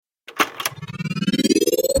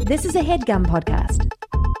This is a HeadGum podcast.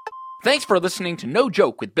 Thanks for listening to No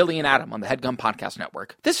Joke with Billy and Adam on the HeadGum Podcast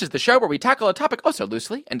Network. This is the show where we tackle a topic oh so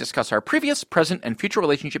loosely and discuss our previous, present, and future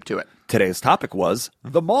relationship to it. Today's topic was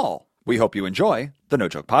the mall. We hope you enjoy the No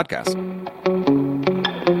Joke Podcast.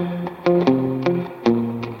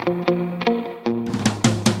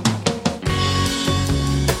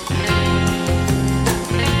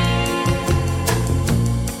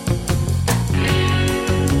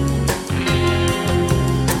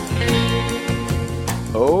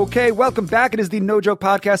 Okay, welcome back. It is the No Joke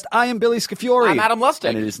Podcast. I am Billy Scafiore. I'm Adam Lustig.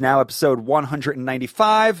 And it is now episode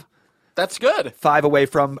 195. That's good. 5 away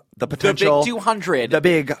from the potential. The big 200. The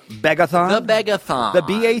big Begathon. The Begathon. The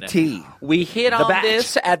BAT. We hit on bat.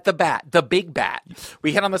 this at the bat. The big bat.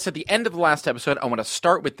 We hit on this at the end of the last episode. I want to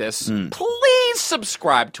start with this. Please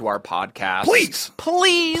subscribe to our podcast. Please.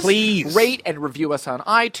 Please. Please. Rate and review us on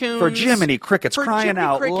iTunes. For Jiminy Crickets For crying Jiminy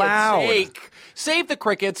out Cricket's loud. sake. Save the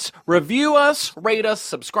crickets, review us, rate us,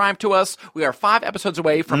 subscribe to us. We are 5 episodes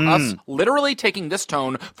away from us literally taking this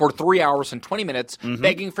tone for 3 hours and 20 minutes,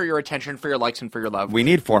 begging for your attention, for your likes, and for your love. We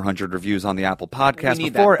need 400 reviews on the Apple Podcast We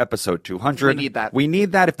need before that. episode 200. We need that. We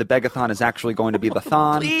need that if the Begathon is actually going to be the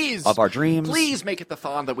thon Please. of our dreams. Please make it the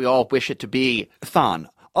thon that we all wish it to be. Thon.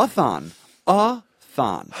 A thon. A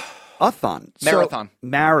thon. A thon. Marathon.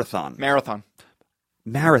 Marathon. Marathon.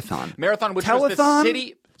 Marathon. Marathon, which was the Telethon?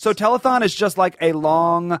 city... So telethon is just like a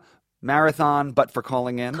long marathon, but for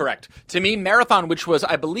calling in? Correct. To me, Marathon, which was,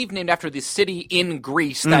 I believe, named after the city in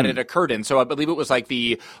Greece that it occurred in. So I believe it was like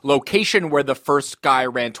the location where the first guy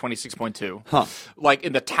ran 26.2. Huh. Like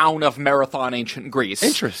in the town of Marathon, ancient Greece.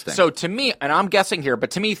 Interesting. So to me, and I'm guessing here, but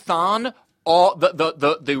to me, thon, all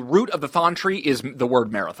the root of the thon tree is the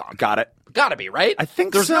word marathon. Got it. Gotta be, right? I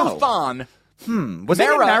think There's so. no thon. Was it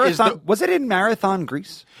in Mara is Marathon? the- Was it in Marathon,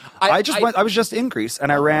 Greece? I was just in Greece,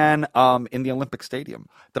 and I ran in the Olympic Stadium.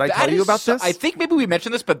 Did I That tell you is- about this? I think maybe we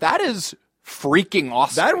mentioned this, but that is freaking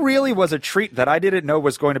awesome. That really was a treat that I didn't know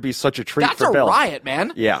was going to be such a treat That's for a Bill. riot,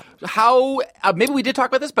 man. Yeah. How, maybe we did talk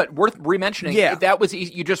about this, but worth re-mentioning. Yeah. That was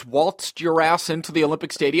easy. You just waltzed your ass into the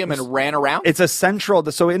Olympic Stadium and ran around? It's a central.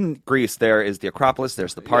 So in Greece, there is the Acropolis,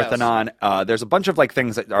 there's the Parthenon, there's a bunch of like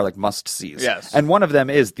things that are like must-sees. Yes. And one of them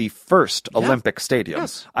is the first Olympic Stadium.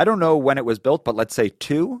 Yes. I don't know when it was built, but let's say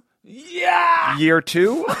Yeah! year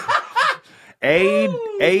 2?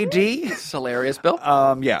 AD? It's hilarious, Bill.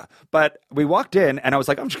 Yeah. But we walked in, and I was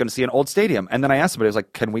like, I'm just going to see an old stadium. And then I asked somebody, I was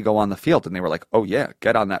like, can we go on the field? And they were like, oh, yeah,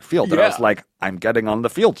 get on that field. And I Yeah. was like, I'm getting on the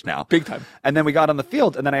field now. Big time. And then we got on the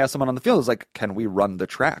field, and then I asked someone on the field, I was like, can we run the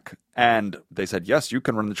track? And they said, yes, you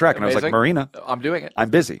can run the track. And I was like, Amazing. Marina, I'm doing it. I'm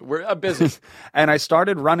busy. I'm busy. And I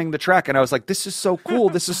started running the track, and I was like, this is so cool.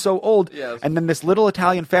 This is so old. Yes. And then this little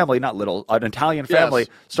Italian family, not little, an Italian family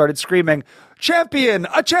started screaming, champion,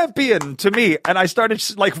 a champion to me. And I started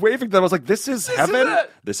like waving them. I was like, this is heaven.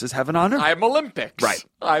 it. This is heaven on earth. I'm Olympics. Right.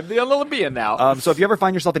 I'm the Olympian now. So if you ever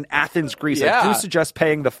find yourself in Athens, Greece, I Yeah. do suggest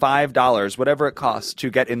paying the $5, whatever it costs, to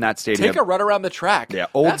get in that stadium. Take a run around the track. Yeah,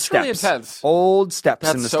 old That's steps. really intense. Old steps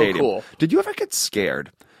That's in the so stadium. cool. Did you ever get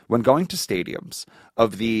scared when going to stadiums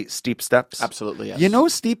of the steep steps? Absolutely, yes. You know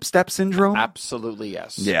steep step syndrome? Absolutely,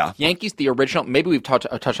 yes. Yeah. Yankees, the original, maybe we've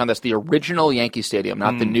touched on this, the original Yankee Stadium,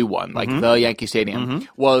 not the new one, like the Yankee Stadium,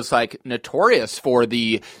 was like notorious for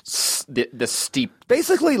the steep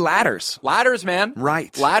Basically ladders. ladders, man.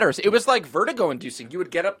 Right. Ladders. It was like vertigo inducing. You would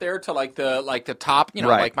get up there to like the top, you know,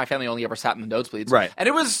 Right. like my family only ever sat in the nosebleeds. Right. And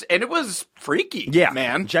it was freaky. Yeah.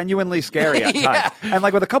 Man. Genuinely scary at Yeah. times. And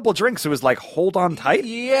like with a couple drinks, it was like, hold on tight.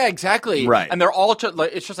 Yeah, exactly. Right. And they're all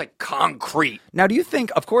it's just like concrete. Now, do you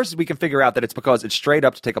think, of course, we can figure out that it's because it's straight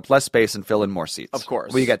up to take up less space and fill in more seats? Of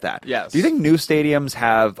course. We get that. Yes. Do you think new stadiums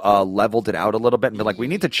have leveled it out a little bit and been like, we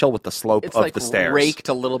need to chill with the slope It's of like the stairs? raked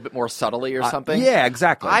a little bit more subtly or something. Yeah,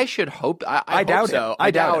 exactly. I should hope. I hope doubt it. so.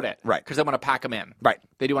 I doubt it. Right. Because they want to pack them in. Right.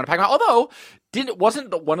 They do want to pack them in. Although,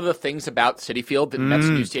 wasn't one of the things about Citi Field, the Mets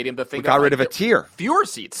new stadium, the thing We that, got like, rid of a tier. fewer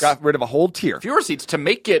seats, Got rid of a whole tier. fewer seats to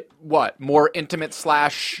make it more intimate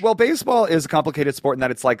 / Well, baseball is a complicated sport in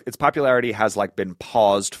that it's like its popularity has like been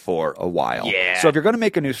paused for a while. Yeah. So if you're going to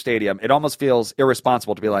make a new stadium, it almost feels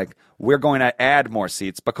irresponsible to be like, we're going to add more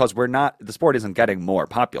seats because the sport isn't getting more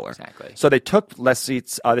popular. Exactly. So they took less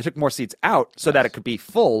seats. They took more seats out so that it could be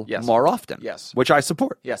full Yes. more often. Yes. Which I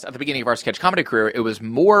support. Yes, at the beginning of our sketch comedy career, it was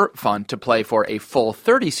more fun to play for a full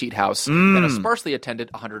 30-seat house than a sparsely attended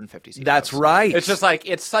 150-seat That's house. right. It's just like,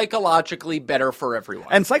 it's psychologically better for everyone.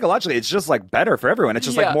 And psychologically, it's just like better for everyone. It's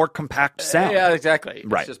just like more compact sound. Yeah, exactly.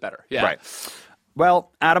 Right. It's just better. Yeah. Right.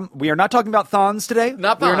 Well, Adam, we are not talking about thawns today.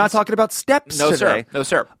 Not We are not thawns. talking about steps No, today. sir. No,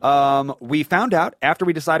 sir. We found out after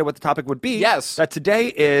we decided what the topic would be. Yes. That today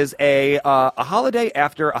is a holiday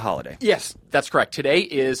after a holiday. Yes, that's correct. Today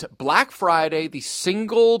is Black Friday, the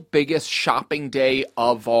single biggest shopping day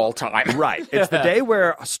of all time. Right. It's the day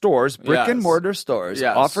where stores, brick Yes. and mortar stores,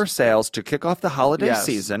 Yes. offer sales to kick off the holiday Yes.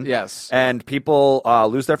 season. Yes. And people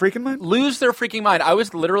lose their freaking mind. Lose their freaking mind. I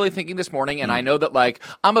was literally thinking this morning, and I know that like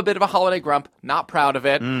I'm a bit of a holiday grump, not proud of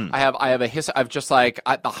it. I have a I've just like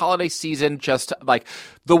the holiday season, just like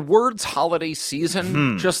the words holiday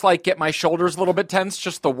season, just like get my shoulders a little bit tense.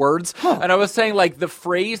 Just the words, and I was saying like the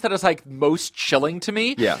phrase that is like most chilling to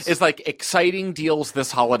me Yes. is like exciting deals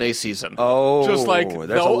this holiday season. Oh, just like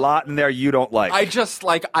there's a lot in there you don't like. I just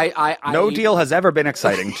like I no deal has ever been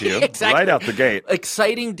exciting to you. Exactly. Right out the gate.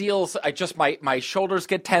 Exciting deals. I just my shoulders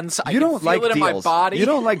get tense. I You can don't feel like it in my deals. body. You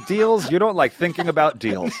don't like deals. You don't like thinking about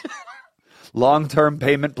deals. Long-term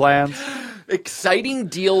payment plans. Exciting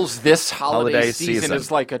deals this holiday Holiday season season.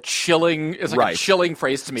 is like a chilling Right. a chilling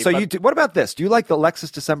phrase to me. So but what about this? Do you like the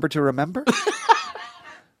Lexus December to Remember?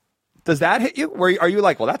 Does that hit you? Are you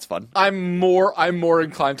like, well, that's fun? I'm more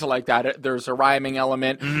inclined to like that. There's a rhyming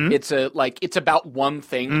element. It's about one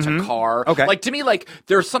thing. It's a car. Okay. Like to me, like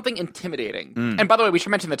there's something intimidating. And by the way, we should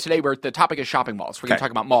mention that today the topic is shopping malls. We're going to Okay.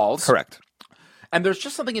 talk about malls. Correct. And there's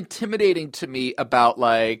just something intimidating to me about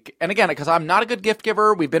like, and again, because I'm not a good gift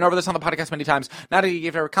giver. We've been over this on the podcast many times. Not a good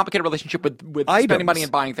gift giver. Complicated relationship with Items. spending money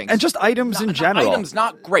and buying things. And just items in general. Items,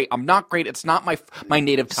 not great. I'm not great. It's not my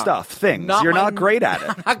native tongue. Stuff, things. You're not great at it.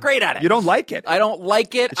 I'm not great at it. You don't like it. I don't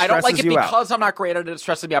like it. I don't like stresses it you out. because I'm not great at it. It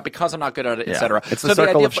stresses me out because I'm not good at it, Yeah. etc. It's the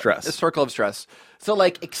circle idea of stress. The circle of stress. So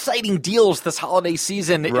like exciting deals this holiday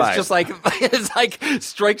season is Right. just like it's like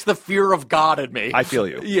strikes the fear of God in me. I feel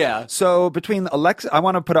you. Yeah. So between Alexa, I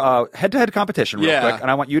want to put a head-to-head competition real Yeah. quick,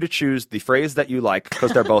 and I want you to choose the phrase that you like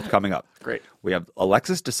because they're both coming up. Great. We have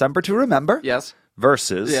Alexis December to Remember. Yes.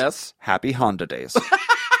 Versus Yes. Happy Honda Days.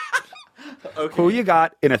 Who you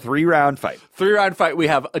got in a 3-round fight? 3-round fight. We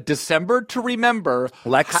have a December to remember.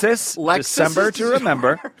 Lexus December to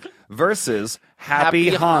Remember versus Happy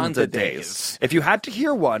Honda Days. If you had to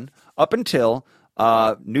hear one up until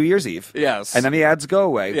New Year's Eve, Yes. and then the ads go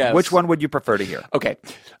away, Yes. which one would you prefer to hear? Okay.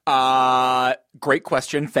 Great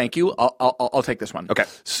question. Thank you. I'll take this one. Okay.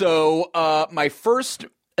 So my first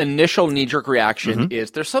initial knee-jerk reaction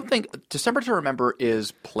is there's something December to Remember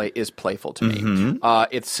is playful to me.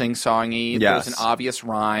 It's sing-songy. Yes. There's an obvious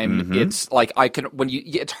rhyme. It's like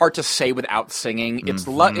it's hard to say without singing. It's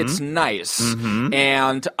nice,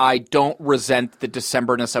 and I don't resent the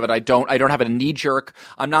Decemberness of it. I don't have a knee-jerk.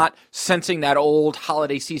 I'm not sensing that old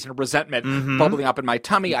holiday season resentment bubbling up in my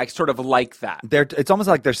tummy. I sort of like that. It's almost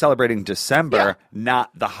like they're celebrating December, Yeah. not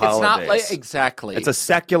the holidays. It's not like exactly. It's a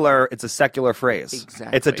secular phrase.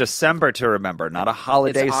 Exactly. It's a December to remember, not a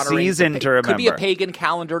holiday It's honoring season to remember. Could be a pagan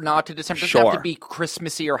calendar nod to December. It doesn't have Sure. to be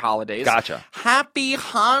Christmassy or holidays. Gotcha. Happy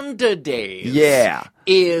Honda Days. Yeah.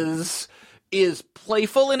 Is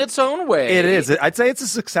playful in its own way. It is. I'd say it's a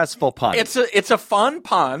successful pun. It's a fun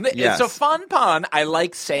pun. Yes. It's a fun pun. I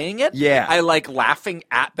like saying it. Yeah. I like laughing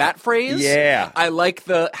at that phrase. Yeah. I like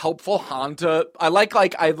the helpful Honda. I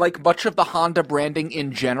like much of the Honda branding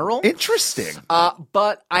in general. Interesting.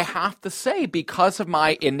 But I have to say, because of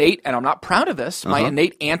my innate, and I'm not proud of this, my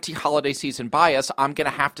innate anti-holiday season bias, I'm going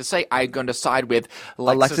to have to say I'm going to side with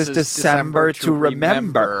Alexis December to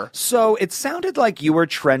remember. So it sounded like you were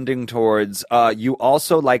trending towards you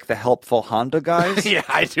also like the helpful Honda guys. Yeah,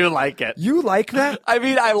 I do like it. You like that? I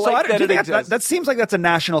mean, I like that do you it think exists. that seems like that's a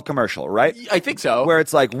national commercial, right? I think so. Where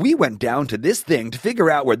it's like, we went down to this thing to figure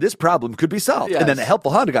out where this problem could be solved. Yes. And then the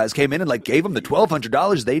helpful Honda guys came in and like gave them the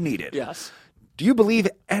 $1,200 they needed. Yes. Do you believe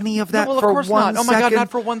any of that No, well, of for course one not. Oh my God, second? not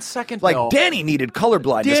for 1 second, Like, Bill. Danny needed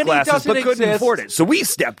colorblindness Danny glasses doesn't but couldn't exist. afford it. So we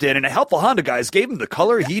stepped in and helpful Honda guys gave him the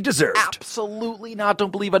color he deserved. Absolutely not.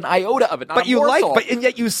 Don't believe an iota of it. Not But a you morsel. and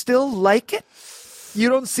yet you still like it? You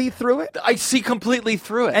don't see through it? I see completely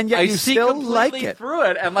through it. And yet I you see still completely like it. through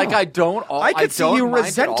it. And like I don't I could see don't you mind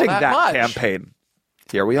it all resenting that much. campaign.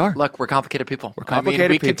 Here we are. Look, we're complicated people. complicated I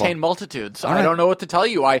mean, we people. contain multitudes. All I right. don't know what to tell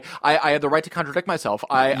you. I have the right to contradict myself.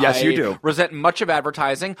 Yes, you do. Resent much of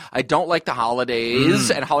advertising. I don't like the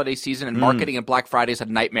holidays and holiday season and marketing and Black Friday is a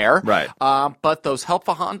nightmare. Right. But those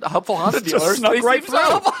helpful Honda Just dealers, snuck they right seem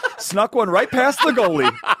so through. Snuck one right past the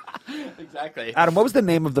goalie. Exactly. Adam, what was the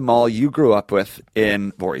name of the mall you grew up with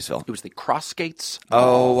in Voorheesville? It was the Cross Gates.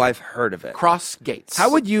 Oh, I've heard of it. Cross Gates. How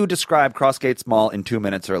would you describe Crossgates Mall in 2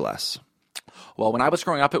 minutes or less? Well, when I was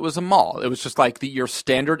growing up, it was a mall. It was just like your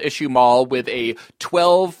standard issue mall with a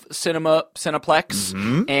 12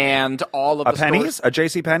 Cineplex and all of the Penny's? stores. A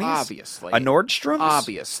J.C. Penney's? Obviously. A Nordstrom's?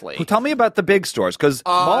 Obviously. Tell me about the big stores, because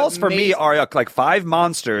malls for me are like 5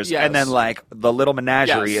 monsters and then like the little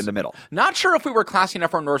menagerie in the middle. Not sure if we were classy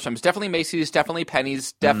enough for Nordstrom's. Definitely Macy's, definitely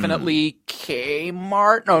Penny's, definitely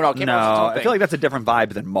Kmart. No, Kmart's its own thing. I feel like that's a different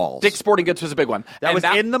vibe than malls. Dick's Sporting Goods was a big one. That was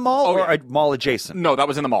in the mall or a mall adjacent? No, that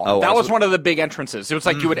was in the mall. Oh, that was one of the big entrances. It was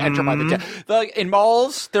like you would enter by in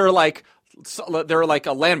malls, they're like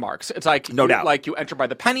landmarks. It's like no doubt. Like you enter by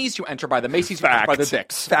the Pennies, you enter by the Macy's, you enter by the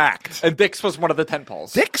Dick's. Fact. And Dick's was one of the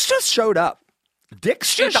tentpoles. Dick's just showed up.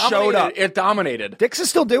 Dick's just showed up. It dominated. Dick's is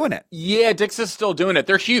still doing it. Yeah, Dick's is still doing it.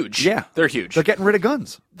 They're huge. Yeah. They're huge. They're getting rid of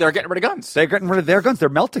guns. They're getting rid of guns. They're getting rid of their guns. They're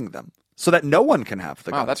melting them so that no one can have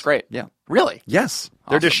the guns. Wow, that's great. Yeah. Really? Yes.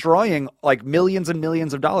 They're destroying like millions and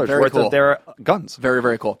millions of dollars Very worth cool. of their guns. Very,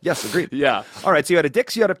 very cool. Yes, agreed. Yeah. All right, so you had a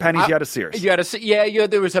Dick's, you had a Penny's, you had a Sears.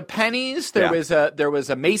 There was a Penny's, there was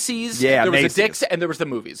a Macy's, there was a Dick's, and there was the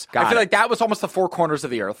movies. I feel like that was almost the four corners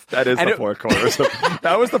of the earth. That is the four corners.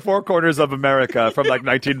 That was the four corners of America from like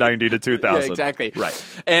 1990 to 2000. Yeah, exactly. Right.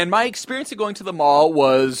 And my experience of going to the mall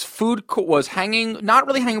was not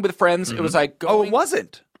really hanging with friends. It was like going... Oh, it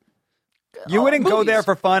wasn't? You wouldn't go there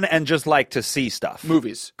for fun and just like to see stuff.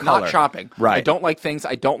 Movies, Color. not shopping. Right. I don't like things.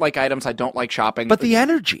 I don't like items. I don't like shopping. But the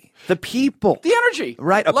energy, the people. The energy.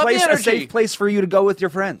 Right. A safe place for you to go with your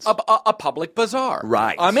friends. A public bazaar.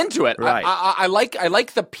 Right. I'm into it. Right. I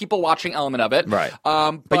like the people watching element of it. Right.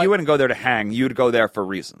 But you wouldn't go there to hang. You'd go there for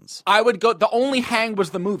reasons. I would go. The only hang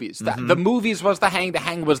was the movies. The movies was the hang. The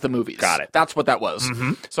hang was the movies. Got it. That's what that was.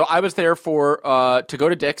 So I was there to go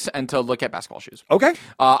to Dick's and to look at basketball shoes. Okay.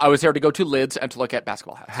 I was there to go to Lids and to look at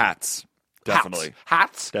basketball hats. Hats. Definitely.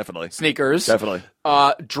 Hats. Definitely. Sneakers. Definitely.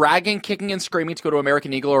 Dragging, kicking, and screaming to go to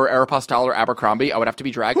American Eagle or Aeropostale or Abercrombie. I would have to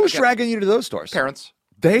be dragged. Who's dragging you to those stores? Parents.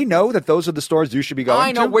 They know that those are the stores you should be going to?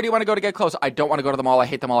 I know. Where do you want to go to get clothes? I don't want to go to the mall. I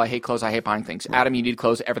hate the mall. I hate clothes. I hate buying things. Adam, you need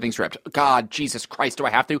clothes. Everything's ripped. God, Jesus Christ. Do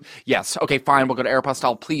I have to? Yes. Okay, fine. We'll go to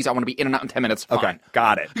Aeropostale. Please, I want to be in and out in 10 minutes. Fine. Okay,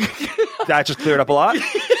 got it. That just cleared up a lot.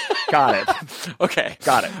 Got it. Okay.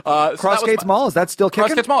 Got it. So Crossgates Mall, is that still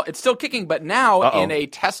kicking? Crossgates Mall, it's still kicking, but now in a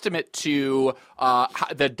testament to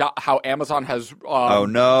how Amazon has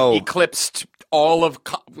eclipsed all of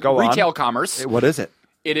retail commerce. What is it?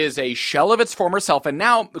 It is a shell of its former self, and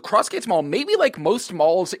now Crossgates Mall, maybe like most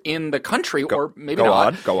malls in the country, or maybe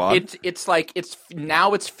not. Go on.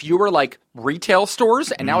 It's fewer like retail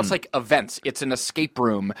stores, and now it's like events. It's an escape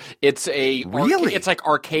room. It's it's like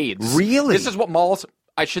arcades. Really? This is what malls.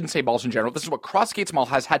 I shouldn't say malls in general. This is what Crossgates Mall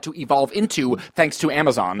has had to evolve into thanks to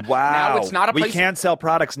Amazon. Wow. Now it's not a place... We can't sell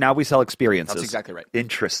products. Now we sell experiences. That's exactly right.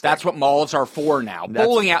 Interesting. That's what malls are for now.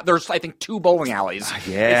 Bowling out. There's, I think, 2 bowling alleys.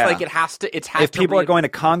 Yeah. It's like it has to... If people are going to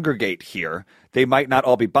congregate here, they might not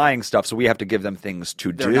all be buying stuff, so we have to give them things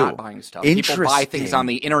to do. They're not buying stuff. Interesting. People buy things on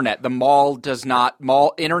the internet. The mall does not...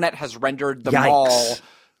 Internet has rendered the mall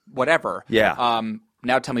whatever. Yeah.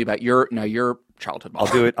 Now tell me about your childhood mall.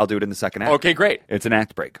 I'll do it in the second act. Okay, great. It's an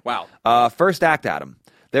act break. Wow. First act, Adam.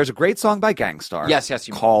 There's a great song by Gangstar. Yes.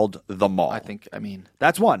 Called The Mall.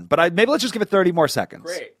 That's one. But maybe let's just give it 30 more seconds.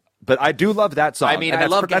 Great. But I do love that song. I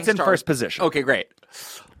love Gangstar. That's in first position. Okay, great.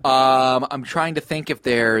 I'm trying to think if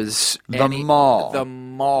there's The Mall. The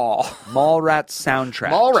Mall. Mallrats soundtrack.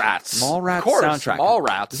 Mallrats. Mallrats of course, soundtrack.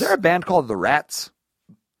 Mallrats. Is there a band called The Rats?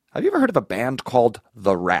 Have you ever heard of a band called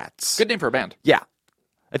The Rats? Good name for a band. Yeah.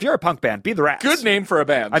 If you're a punk band, be The Rats. Good name for a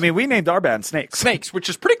band. I mean, we named our band Snakes. Snakes, which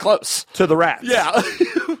is pretty close. To The Rats. Yeah.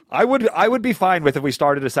 I would be fine with if we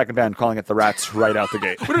started a second band calling it The Rats right out the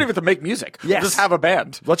gate. We don't even have to make music. Yes. We'll just have a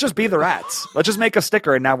band. Let's just be The Rats. Let's just make a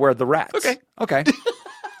sticker and now we're The Rats. Okay.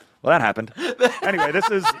 Well, that happened. Anyway, this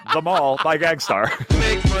is The Mall by Gangstar.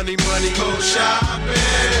 Make money, go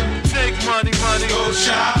shopping. Take money, go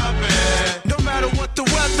shopping. No matter what the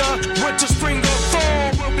weather, winter, spring, or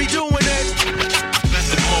fall, we'll be doing it.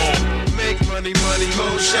 That's the mall. Make money,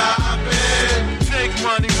 go shopping. Take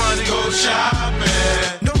money, go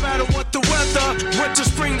shopping. No matter what the weather, winter,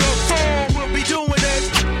 spring, or fall, we'll be doing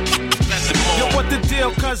it. Yo, what the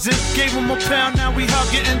deal, cousin? Gave him a pound, now we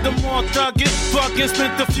hugging in the mall, thugging. Bugging,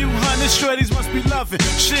 spent a few hundred, shorties must be loving.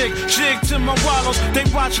 Jig to my wallows, they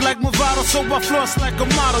watch like Movado, so I floss like a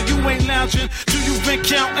model. You ain't lounging, till you've been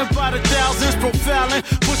counting by the thousands, profiling,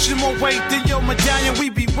 pushing more weight than your medallion, we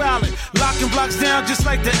be wildin'. Locking blocks down just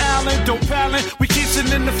like the Allen, dope Allen. We keep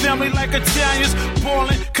sitting in the family like Italians,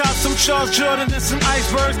 ballin'. Caught some Charles Jordan and some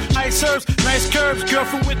icebergs, ice herbs, nice curves,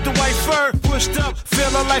 girlfriend with the white fur. Pushed up,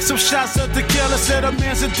 feeling like some shots of tequila. Said a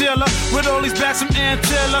man's a dealer with all these bags from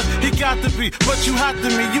Antilla. He got to be, but you hot to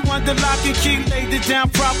me. You under lock and key, laid it down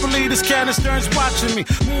properly. This canister's watching me.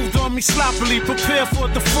 Moved on me sloppily, prepare for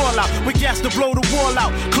the fallout. We gas to blow the wall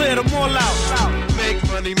out, clear them all out. Make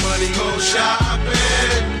money, money, go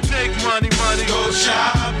shopping. Take money, money, Go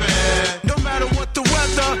shopping. no matter what the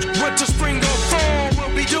weather, winter, spring, or fall,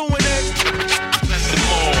 we'll be doing it. Let them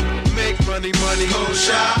all make money, money, go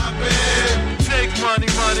shopping. Take money,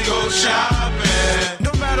 money, Go shopping.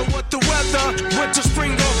 no matter what the weather, winter,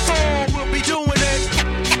 spring, or fall, we'll be doing it.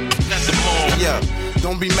 Let them all. Yeah,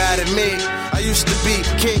 don't be mad at me. I used to be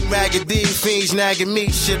King Magadee, fiends nagging me.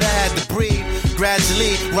 Shit, I had to breathe.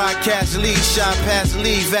 Gradually, rock casually, shot past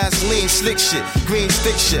leave, Vaseline, slick shit, green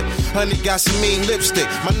stick shit. Honey got some mean lipstick,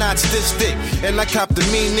 my knots this thick, and I cop the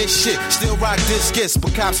meanest shit. Still rock discus,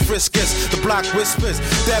 but cops frisk us. The block whispers,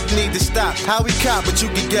 Def need to stop. How we cop, but you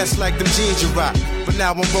can guess like them jeans you rock. But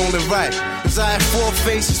now I'm rolling right, cause I had 4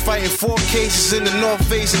 faces, fighting 4 cases in the North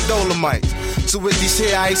Face and Dolomites. So with these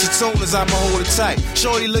here isotoners, I'ma hold it tight.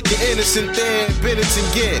 Shorty looking innocent there, Benetton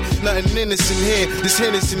gear. Nothing innocent here, this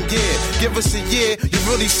Henderson gear. Give us a year, you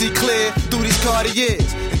really see clear through these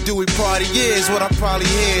Cartiers. And do we party years, what I probably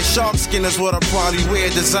hear. Shark skin is what I probably wear.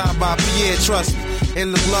 Designed by Pierre, trust me,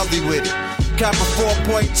 and look lovely with it. Cop a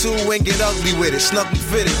 4.2 and get ugly with it. Snugly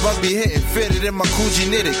fitted, rugby hitting, fitted in my Coogee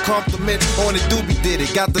knitted. Compliments on the doobie did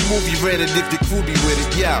it. Got the movie read it if the crew be with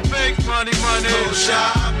it, yeah. Make money, money, Go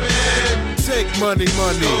shopping. Take money,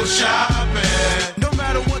 money. Go shopping. no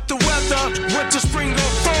matter what the weather, winter, spring, or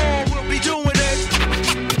fall, we'll be doing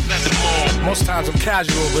it. Let them all. Most times I'm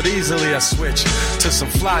casual, but easily I switch to some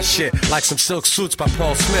fly shit, like some silk suits by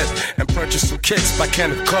Paul Smith, and purchase some kicks by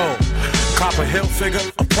Kenneth Cole. Copper Hill figure,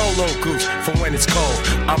 a polo goose for when it's cold.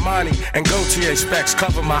 Armani and Gaultier specs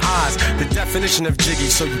cover my eyes. The definition of jiggy,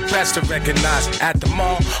 so you best to recognize. At the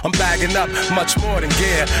mall, I'm bagging up much more than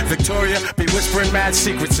gear. Victoria be whispering mad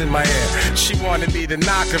secrets in my ear. She wanted me to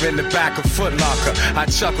knock her in the back of Foot Locker. I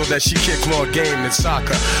chuckled that she kicked more game than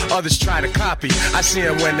soccer. Others try to copy, I see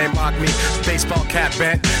them when they mock me. Baseball cap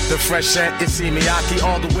bent, the fresh scent, it's Miyake.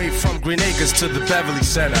 All the way from Green Acres to the Beverly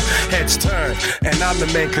Center. Heads turn, and I'm the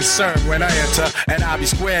main concern when I enter. And I'll be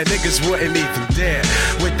square, niggas wouldn't even dare.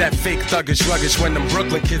 With that fake thuggish ruggish when them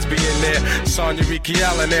Brooklyn kids be in there. Sonya Ricky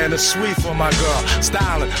Allen and a sweet for my girl.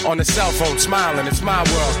 Styling on the cell phone, smiling, it's my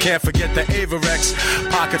world. Can't forget the Averex.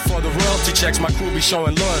 Pocket for the royalty checks, my crew be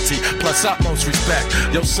showing loyalty. Plus utmost respect.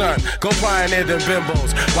 Yo son, go pioneer them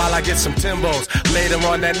bimbos while I get some Timbos. Later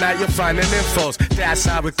on that night you'll find them infos. That's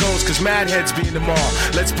how it goes, cause mad heads be in the mall.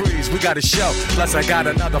 Let's breeze, we got a show. Plus I got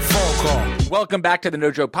another phone call. Welcome back to the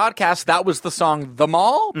No Joke Podcast. That was the song The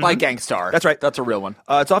Mall by Gangstar. That's right. That's a real one.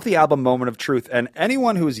 It's off the album Moment of Truth, and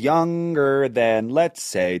anyone who's younger than, let's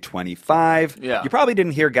say, 25, Yeah. you probably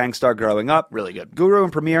didn't hear Gangstar growing up. Really good. Guru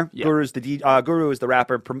and Premier. Yeah. Guru is the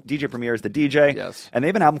rapper. DJ Premier is the DJ. Yes. And they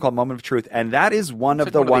have an album called Moment of Truth, and that is one of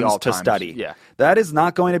like the one of the ones to all-times. study. Yeah. That is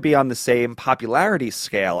not going to be on the same popularity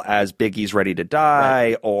scale as Biggie's Ready to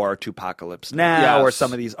Die or Tupacalypse Now Yes. or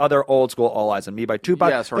some of these other old school All Eyes on Me by Tupac.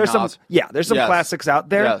 Yes, or there's Nas. there's some Yes. classics out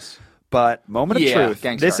there. Yes. But Moment of Yeah, Truth,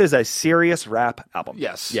 Gangstar. this is a serious rap album.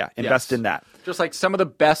 Yes. Yeah, invest Yes. in that. Just like some of the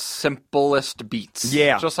best, simplest beats.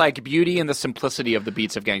 Yeah. Just like beauty and the simplicity of the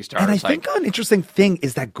beats of Gangstar. And I It's think like, an interesting thing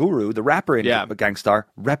is that Guru, the rapper in Yeah. Gangstar,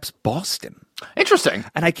 reps Boston. interesting.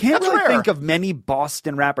 And I can't That's really rare. think of many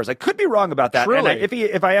Boston rappers. I could be wrong about that. Truly. And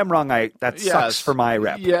if I am wrong, that Yes. sucks for my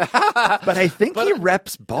rep. Yeah. But I think he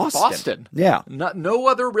reps Boston. Boston. Yeah. No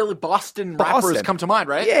other really Boston rappers Boston. come to mind,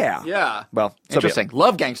 right? Yeah. Yeah. Well, so be it. interesting.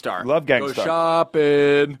 Love Gangstar. Love Go Gangstar.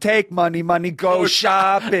 shopping. Take money, go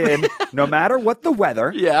shopping. No matter what the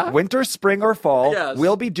weather, Yeah. winter, spring, or fall, Yes.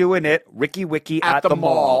 we'll be doing it Ricky Wiki At the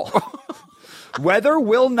mall. Weather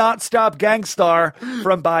will not stop Gangstar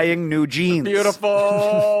from buying new jeans.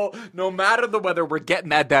 Beautiful. No matter the weather, we're getting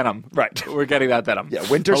that denim. Right. We're getting that denim. Yeah,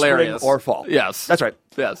 winter, Hilarious. spring, or fall. Yes. That's right.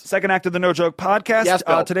 Yes. Second act of the No Joke podcast. Yes,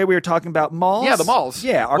 Bill. Today we are talking about malls. Yeah, the malls.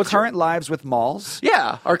 Yeah, our What's your- current lives with malls.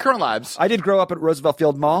 Yeah, our current lives. I did grow up at Roosevelt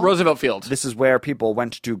Field Mall. Roosevelt Field. This is where people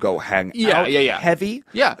went to go hang Yeah, out. yeah. Heavy.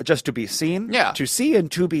 Yeah. Just to be seen. Yeah. To see and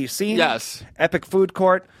to be seen. Yes. Epic food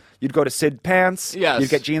court. You'd go to Sid Pants. Yes.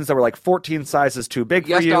 You'd get jeans that were like 14 sizes too big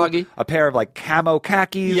Yes, for you. doggy. A pair of like camo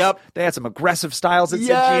khakis. Yep. They had some aggressive styles in Sid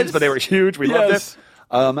Yes. jeans, but they were huge. We loved Yes. it.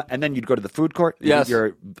 And then you'd go to the food court. Yes.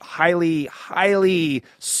 Your highly, highly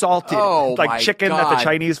salted, my like chicken that God. the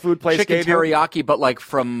Chinese food place Chicken gave you. teriyaki, but like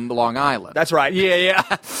from Long Island. That's right. Yeah.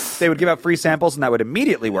 They would give out free samples, and that would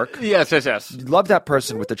immediately work. yes. You'd love that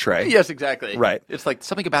person with the tray. Yes, exactly. Right. It's like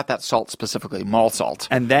something about that salt specifically, mall salt.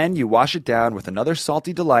 And then you wash it down with another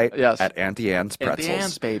salty delight Yes. at Auntie Anne's Pretzels. Auntie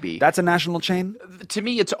Anne's, baby. That's a national chain? To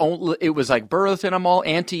me, it was like birthed in a mall.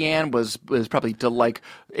 Auntie Anne was probably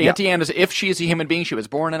Auntie Anne is, if she is a human being, she was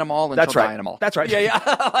born in a mall and That's she'll right. die in a mall. That's right. Yeah.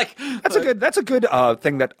 That's a good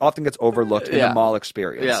thing that often gets overlooked in Yeah. a mall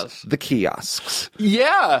experience. Yes. The kiosks.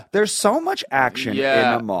 Yeah. There's so much action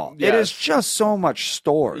Yeah. in a mall. Yes. It is just so much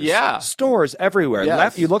stores. Yeah. Stores everywhere.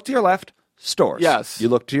 Yes. You look to your left, stores. Yes. You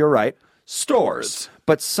look to your right, stores.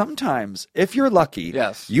 But sometimes, if you're lucky,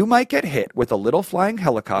 Yes. you might get hit with a little flying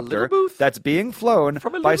helicopter little booth. that's being flown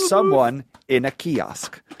From a by little someone in a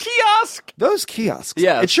kiosk. Kiosk. Those kiosks.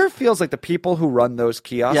 Yes. It sure feels like the people who run those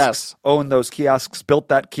kiosks, Yes. own those kiosks, built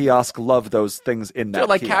that kiosk, love those things in that They're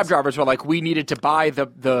like kiosk. cab drivers were like, we needed to buy the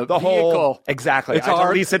The whole vehicle. exactly. It's I had to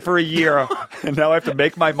hard. lease it for a year, and now I have to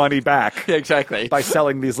make my money back Yeah, exactly. by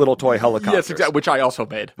selling these little toy helicopters. Yes, exactly. Which I also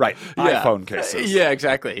made. Right. Yeah. iPhone cases. Yeah,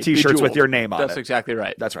 exactly. T-shirts with Bejeweled. your name on That's it. exactly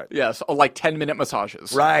right. That's right. Yes. Oh, like 10-minute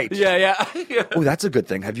massages. Right. Yeah. Oh, that's a good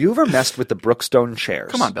thing. Have you ever messed with the Brookstone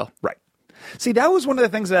chairs? Come on, Bill. Right. See, that was one of the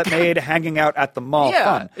things that made hanging out at the mall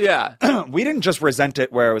fun. Yeah. We didn't just resent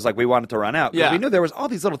it where it was like we wanted to run out. 'Cause Yeah. We knew there was all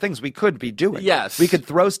these little things we could be doing. Yes. We could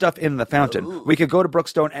throw stuff in the fountain. We could go to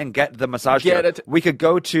Brookstone and get the massage chair. it. We could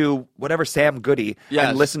go to whatever Sam Goody Yes.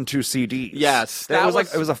 and listen to CDs. Yes. That was like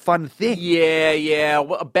it was a fun thing. Yeah.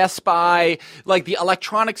 Well, Best Buy, like the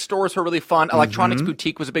electronic stores were really fun. Mm-hmm. Electronics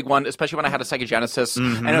Boutique was a big one, especially when I had a Sega Genesis,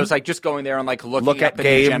 and it was like just going there and like looking Look at at the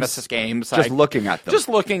games. new Genesis games, Just like, looking at them. just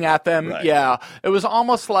looking at them. Right. Yeah, it was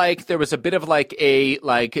almost like there was a bit of like a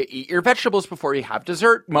eat your vegetables before you have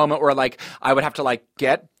dessert moment where like I would have to like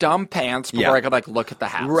get dumb pants before Yeah. I could like look at the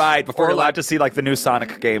house. Right, before Or, you're allowed like, to see like the new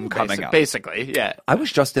Sonic game coming out. Basically, yeah. I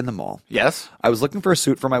was just in the mall. Yes. I was looking for a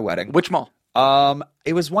suit for my wedding. Which mall?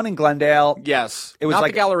 It was one in Glendale. Yes. It was not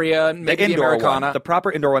like the Galleria, The maybe the indoor Americana. one, the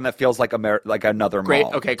proper indoor one that feels like like another Great,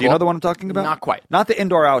 mall. okay, Do you know cool. the one I'm talking about? Not quite. Not the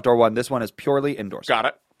indoor-outdoor one. This one is purely indoors. Got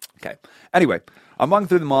it. Okay. Anyway, I'm walking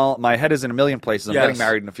through the mall. My head is in a million places. I'm Yes. getting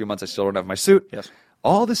married in a few months. I still don't have my suit. Yes.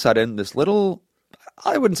 All of a sudden, this little,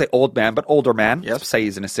 I wouldn't say old man, but older man. Yes. Say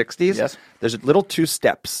he's in his 60s. Yes. There's a little two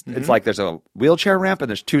steps. It's like there's a wheelchair ramp and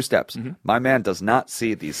there's two steps. My man does not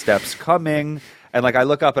see these steps coming. And like I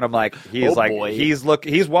look up and I'm like, he's Oh, like boy. he's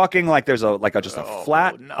walking like there's just a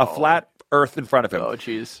flat earth in front of him. Oh,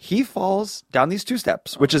 jeez. He falls down these two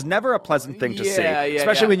steps, which is never a pleasant thing to see, Yeah,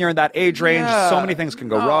 especially yeah. when you're in that age range. Yeah. So many things can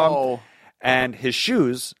go No. wrong. And his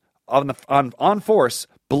shoes on force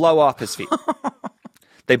blow off his feet.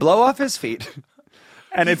 They blow off his feet,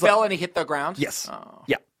 and He it's fell and he hit the ground? yes, Oh.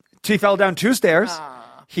 yeah. He fell down two stairs.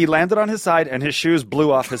 He landed on his side, and his shoes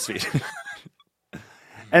blew off his feet.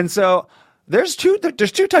 And so there's two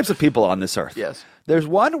types of people on this earth. Yes. There's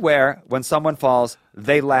one where when someone falls,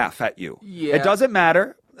 they laugh at you. Yeah. It doesn't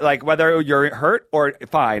matter. Like whether you're hurt or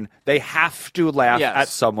fine, they have to laugh Yes. at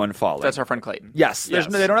someone falling. That's our friend Clayton. Yes, Yes.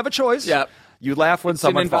 they don't have a choice. Yep. You laugh when It's an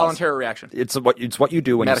someone involuntary falls. reaction. It's what you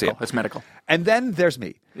do when Medical. you see it. It's medical. And then there's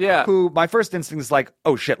me. Yeah. Who my first instinct is like,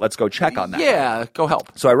 oh shit, let's go check on that. Yeah, go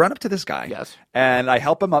help. So I run up to this guy. Yes. And I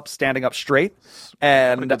help him up, standing up straight.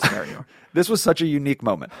 And good scenario. this was such a unique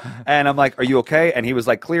moment. And I'm like, are you okay? And he was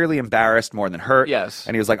like clearly embarrassed more than hurt. Yes.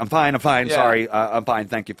 And he was like, I'm fine, Yeah. sorry, I'm fine,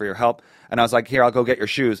 thank you for your help. And I was like, here, I'll go get your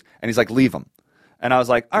shoes. And he's like, leave them. And I was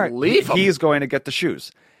like, all right, Leave 'em? he's going to get the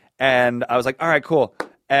shoes. And I was like, all right, cool.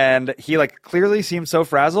 And he like clearly seemed so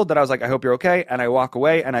frazzled that I was like, I hope you're okay. And I walk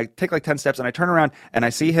away and I take like 10 steps and I turn around and I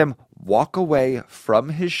see him walk away from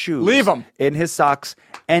his shoes. Leave 'em. In his socks.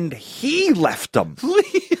 And he left them.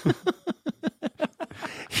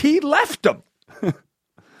 He left them.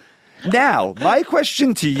 Now, my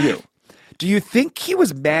question to you. Do you think he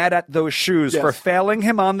was mad at those shoes Yes. for failing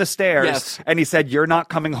him on the stairs? Yes. And he said, you're not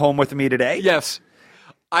coming home with me today? Yes.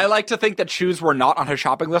 I like to think that shoes were not on his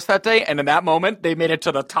shopping list that day, and in that moment, they made it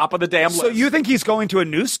to the top of the damn So list. you think he's going to a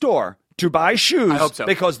new store to buy shoes I hope so.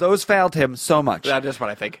 because those failed him so much? That is what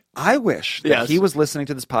I think. I wish that Yes. he was listening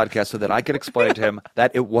to this podcast so that I could explain to him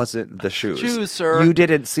that it wasn't the shoes. Shoes, sir. You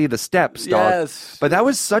didn't see the steps, dog. Yes. But that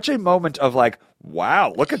was such a moment of like,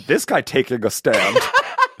 wow, look at this guy taking a stand.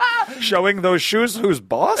 Showing those shoes who's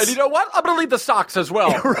boss? And you know what? I'm going to leave the socks as well.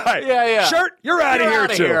 Right. Yeah. Shirt, you're out of here,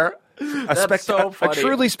 outta too. here. A That's so a funny.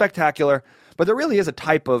 truly spectacular, but there really is a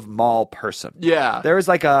type of mall person. Yeah. There is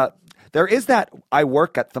like There is that I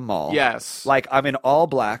work at the mall. Yes. Like I'm in all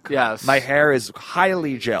black. Yes. My hair is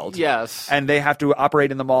highly gelled. Yes. And they have to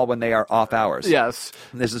operate in the mall when they are off hours. Yes.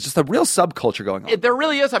 And there's just a real subculture going on. There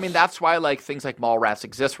really is. I mean, that's why like things like mall rats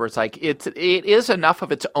exist, where it's like it is enough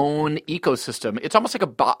of its own ecosystem. It's almost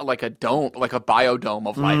like a dome, like a biodome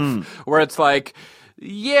of life, where it's like.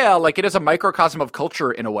 Yeah, like it is a microcosm of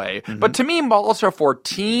culture in a way. But to me, malls are for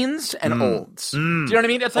teens and olds. Do you know what I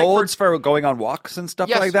mean? It's like Olds for going on walks and stuff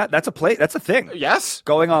Yes. like that. That's a place. That's a thing. Yes.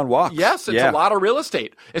 Going on walks. Yes, it's a lot of real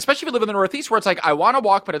estate, especially if you live in the Northeast, where it's like I want to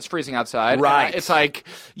walk, but it's freezing outside. Right. And it's like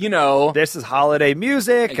This is holiday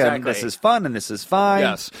music, and Exactly. this is fun, and this is fine.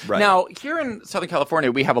 Yes. Right. Now here in Southern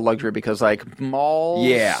California, we have a luxury because like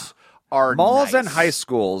malls. Are malls nice. and high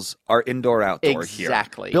schools are indoor-outdoor here.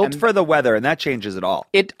 Exactly. Built And- for the weather, and that changes it all.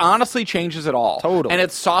 It honestly changes it all. Totally. And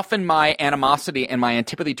it's softened my animosity and my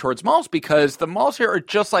antipathy towards malls because the malls here are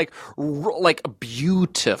just like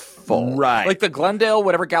beautiful. Right. Like the Glendale,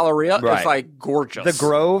 whatever Galleria, Right. is like gorgeous. The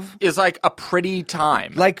Grove? is like a pretty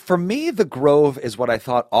time. Like, for me, the Grove is what I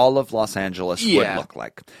thought all of Los Angeles Yeah. would look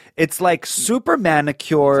like. It's like super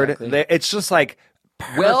manicured. Exactly. It's just like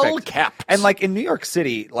perfect. Well kept. And like in New York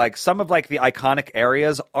City, like some of like the iconic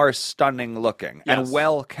areas are stunning looking Yes. and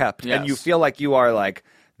well kept. Yes. And you feel like you are like,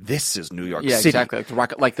 this is New York yeah, City. exactly.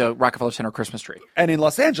 Like the Rockefeller Center Christmas tree. And in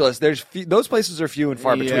Los Angeles, those places are few and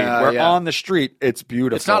far between. Yeah, Where yeah. on the street, it's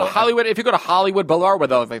beautiful. It's not Hollywood. If you go to Hollywood Boulevard, where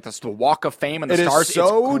the Walk of Fame and the It is stars,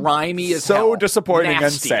 so it's grimy as so hell. disappointing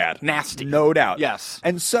Nasty. and sad. Nasty. No doubt. Yes.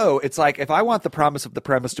 And so it's like, if I want the promise of the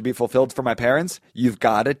premise to be fulfilled for my parents, you've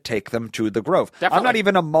got to take them to the Grove. Definitely. I'm not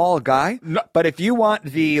even a mall guy, but if you want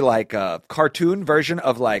the like cartoon version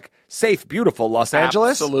of like safe, beautiful Los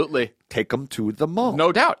Angeles, Absolutely. take them to the mall.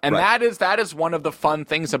 No doubt. And Right. that is one of the fun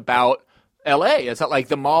things about LA is that like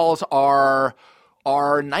the malls are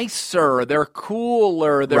nicer, they're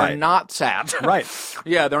cooler, they're Right. not sad. Right.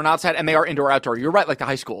 Yeah, they're not sad and they are indoor outdoor. You're right, like the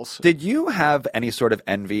high schools. Did you have any sort of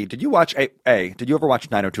envy? Did you watch did you ever watch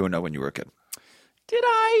 90210 when you were a kid? Did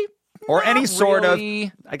I? Or Not any sort really.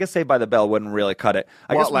 of, I guess Saved by the Bell wouldn't really cut it.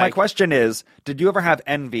 I What, guess my like- question is, did you ever have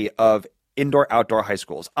envy of indoor-outdoor high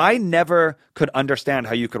schools? I never could understand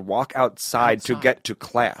how you could walk outside. to get to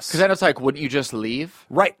class. Because then it's like, wouldn't you just leave?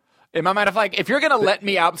 Right. In my mind, if you're going to let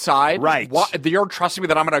me outside, Right. you're trusting me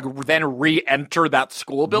that I'm going to then re-enter that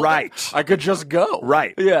school building? Right. I could just go.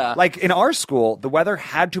 Right. Yeah. Like in our school, the weather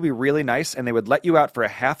had to be really nice, and they would let you out for a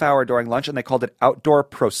half hour during lunch, and they called it outdoor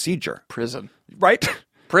procedure. prison. Right?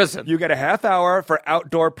 Prison. You get a half hour for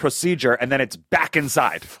outdoor procedure, and then it's back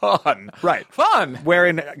inside. Fun. Right. Fun. Where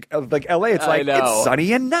in like LA, it's I like know. it's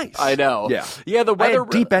sunny and nice. I know. Yeah. Yeah, the I had weather.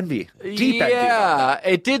 deep envy. Deep envy. Yeah,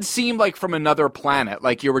 it did seem like from another planet,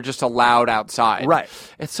 like you were just allowed outside. Right.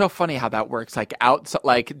 It's so funny how that works. Like outside,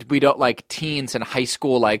 like we don't like teens in high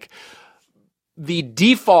school, like the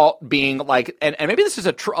default being like, and maybe this is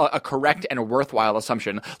a correct and a worthwhile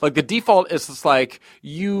assumption. Like the default is just like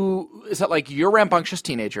you're rambunctious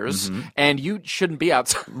teenagers and you shouldn't be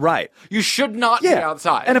outside. Right. You should not be Yeah.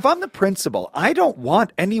 outside. And if I'm the principal, I don't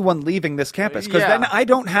want anyone leaving this campus because Yeah. then I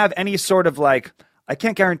don't have any sort of like, I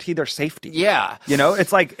can't guarantee their safety. yeah. You know,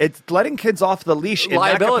 it's like, it's letting kids off the leash in that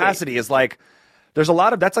Liability. capacity is like, there's a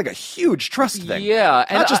lot of, that's like a huge trust thing. Yeah,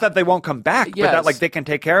 and Not just that they won't come back, but Yes. that like they can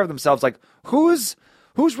take care of themselves. Like, whose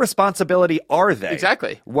responsibility are they?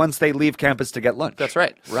 Exactly. Once they leave campus to get lunch. That's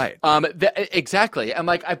right. Right. Exactly. And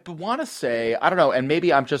like, I want to say, I don't know, and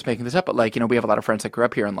maybe I'm just making this up, but like, we have a lot of friends that grew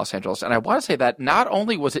up here in Los Angeles, and I want to say that not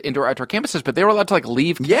only was it indoor outdoor campuses, but they were allowed to like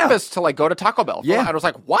leave campus to like go to Taco Bell. Yeah. And I was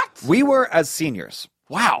like, what? We were as seniors.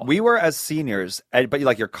 Wow. We were as seniors, but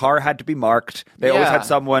like your car had to be marked. They always Yeah. had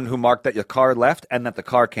someone who marked that your car left and that the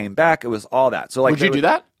car came back. It was all that. So like, Would you do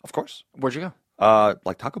that? Of course. Where'd you go?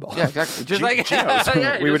 Like Taco Bell. Yeah, exactly. Just like Geno's.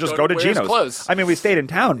 Yeah, We would just go to where's Geno's. close. I mean, we stayed in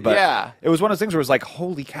town, but Yeah. it was one of those things where it was like,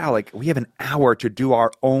 holy cow, like we have an hour to do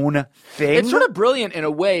our own thing. It's sort of brilliant in a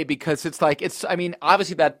way because it's like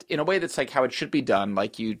obviously that in a way that's like how it should be done.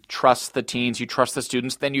 Like you trust the teens, you trust the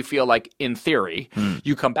students, then you feel like in theory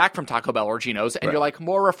you come back from Taco Bell or Geno's and you're like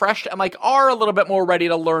more refreshed and like are a little bit more ready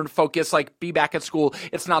to learn, focus, like be back at school.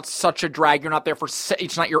 It's not such a drag. You're not there for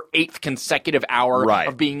it's not your 8th consecutive hour Right.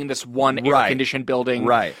 of being in this one air Right. conditioned building.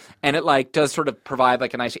 Right. And it like does sort of provide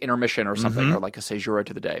like a nice intermission or something or like a caesura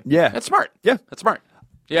to the day. Yeah. It's smart. Yeah. It's smart.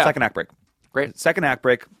 Yeah. Second act break. Great. Second act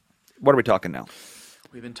break. What are we talking now?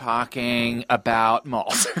 We've been talking about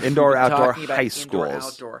malls. Indoor, We've been outdoor, talking about high indoor, schools.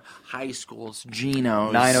 outdoor, high schools,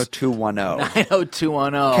 Geno's. 90210.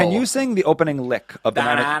 90210. Can you sing the opening lick of the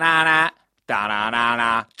 90210? Da-na-na-na,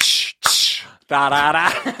 da-na-na-na,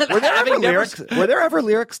 Da-da-da. Were there ever Having never- lyrics? Were there ever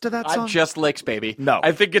lyrics to that song? Just licks, baby. No.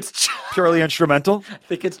 I think it's Purely instrumental.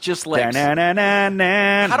 just licks. How do I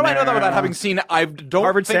know that without having seen it? I don't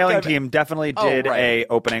Harvard think Sailing I've- Team definitely Oh, did right. a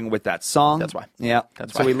opening with that song. That's why. Yeah,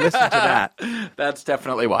 That's so why. we listened to that. That's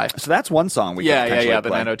definitely why. So that's one song we Yeah, could potentially the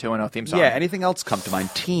play. 90210 theme song. Yeah, anything else come to mind?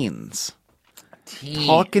 Teens.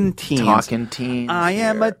 Talking teens. Talking teens. I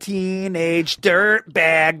am a teenage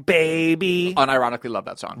dirtbag baby. Unironically love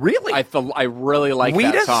that song. Really? I really like that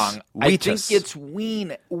Wheatus? song. I think Wheatus. it's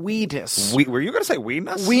Wheatus. Were you going to say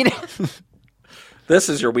weenus? Weenus. This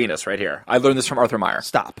is your weenus right here. I learned this from Arthur Meyer.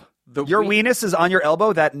 Stop. The Your ween- weenus is on your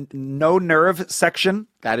elbow, that no nerve section.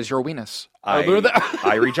 That is your weenus. I learned that.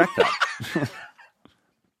 I reject that.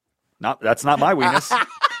 That's not my weenus.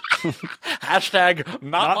 Hashtag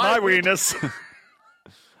not Not my weenus.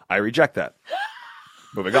 I reject that.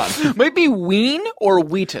 Moving on. Might be Ween or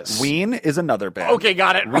Wheatus. Ween is another band. Okay,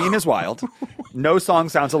 got it. Ween is wild. No song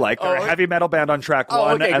sounds alike. They're a heavy metal band on track Oh,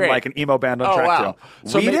 one okay, and great. like an emo band on Oh, track wow. two.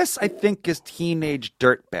 So Wheatus, I think, is Teenage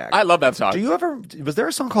Dirtbag. I love that song. Do you ever? Was there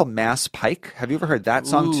a song called Mass Pike? Have you ever heard that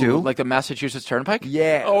song Ooh, too? like the Massachusetts Turnpike?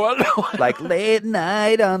 Yeah. Oh, no. Like late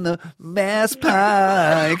night on the Mass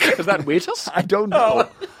Pike. Is that Wheatus? I don't know.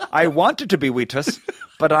 I want it to be Wheatus,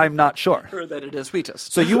 but I'm not sure. Or that it is Wheatus.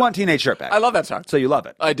 So you want Teenage Dirtbag? I love that song. So you love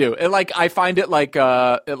it. I do. I find it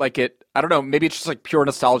I don't know, maybe it's just like pure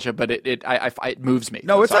nostalgia, but it moves me.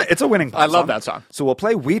 No, That it's song. a winning I love song. that song. So we'll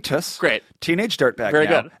play Wheatus. Great. Teenage Dirtbag Very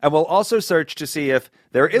now. good. And we'll also search to see if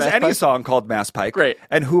there is Mass any Pike? song called Mass Pike. Great.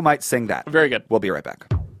 And who might sing that. Very good. We'll be right back.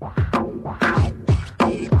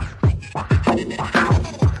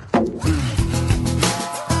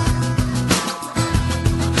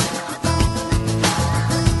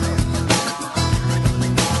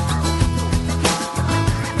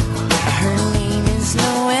 Her name is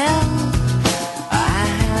Noelle. I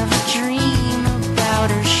have a dream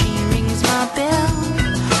about her. She rings my bell.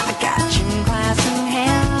 I got gym class in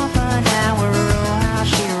half an hour. Oh, how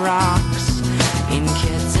she rocks in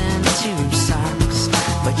kids and tube socks.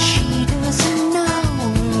 But she doesn't know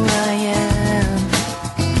who I am,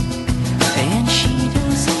 and she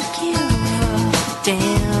doesn't give a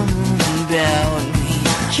damn about me.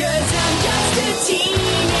 'Cause I'm just a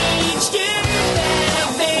teenage dirtbag,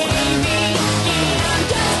 baby. Yeah, I'm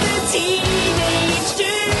just a teenage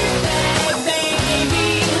dirtbag, baby.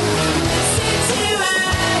 Listen to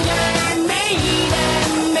Iron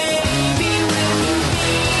Maiden, baby, will you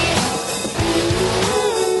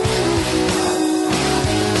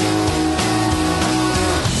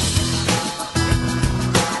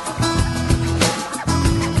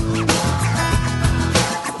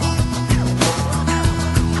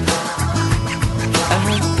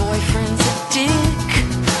Her boyfriend's a dick,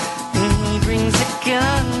 and he brings a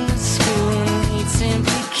gun to school, and he'd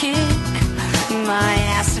simply kick my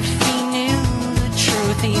ass if he knew the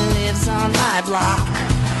truth. He lives on my block,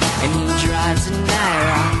 and he drives a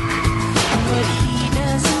Nyrock, but he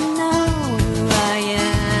doesn't know who I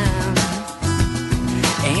am,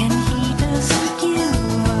 and he doesn't give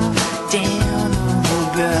a damn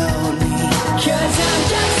about me. 'Cause I'm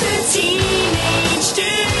just a teenage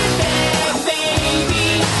dirtbag, baby.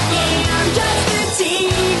 Yeah, I'm just a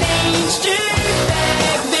teenage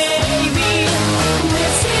dirtbag, baby.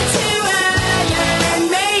 Listen to Iron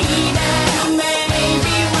Maiden,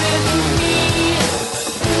 maybe with me.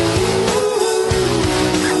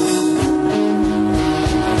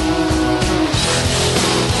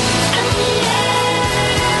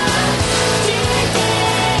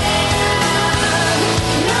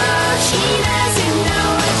 No, she doesn't know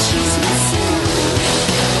what she's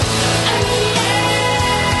missing.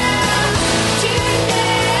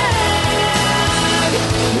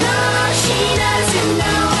 No, she doesn't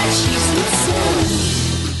know what she's missing.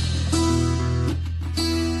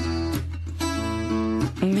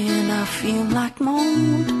 Man, I feel like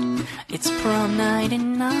mold. It's prom night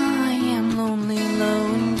and I am lonely, lo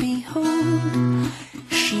and behold.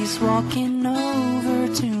 She's walking over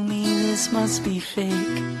to me, this must be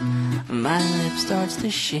fake. My lip starts to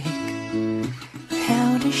shake.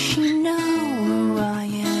 How does she know who I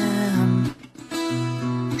am?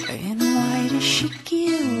 And why does she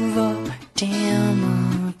give a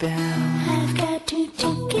damn about? I've got 2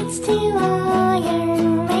 tickets to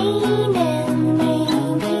Iron Maiden,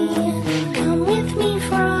 maybe. Come with me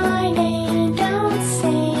Friday, don't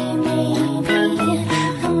say maybe.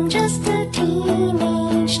 I'm just a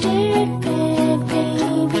teenage dirtbag,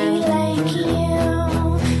 baby, like you.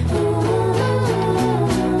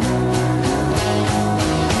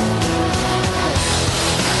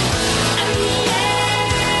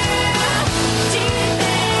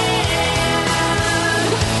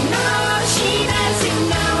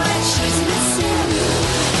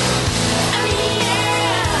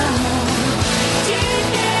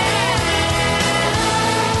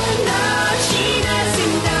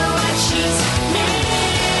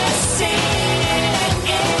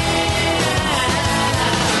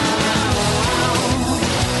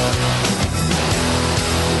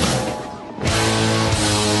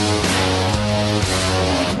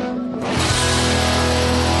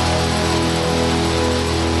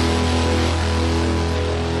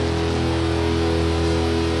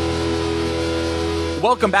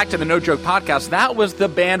 Welcome back to the No Joke Podcast. That was the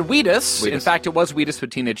band Wheatus. In Wheatus. fact, it was Wheatus with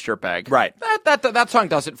Teenage Dirtbag. Right. That song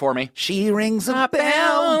does it for me. She rings a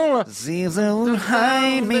bell.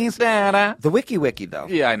 Behind me. The Wiki though.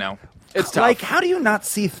 Yeah, I know. It's tough. Like, how do you not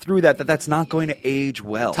see through that's not going to age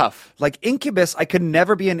well? Tough. Like, Incubus, I could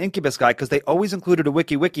never be an Incubus guy because they always included a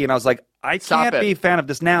wiki, and I was like, I Stop can't it. be a fan of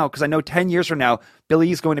this now because I know 10 years from now,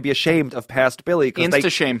 Billy's going to be ashamed of past Billy.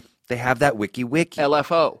 Insta-shame. They have that wiki.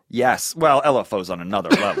 LFO. Yes. Well, LFO's on another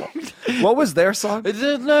level. What was their song? It's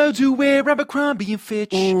love to wear Abercrombie and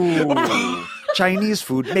Fitch. Ooh. Chinese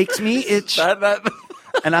food makes me itch. That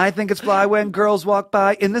And I think it's fly when girls walk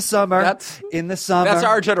by in the summer. That's That's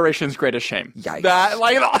our generation's greatest shame. Yikes.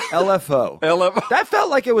 LFO. LFO. That felt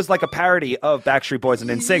like it was like a parody of Backstreet Boys and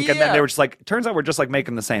NSYNC, and then Yeah. they were just like, turns out we're just like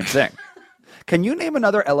making the same thing. Can you name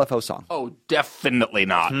another LFO song? Oh, definitely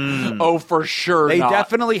not. Oh, for sure They not.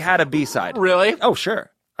 definitely had a B-side. Really? Oh,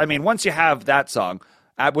 sure. I mean, once you have that song,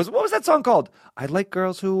 what was that song called? I like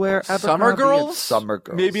girls who wear Summer Abercrombie and Girls? Summer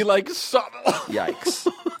Girls. Maybe like some. Yikes.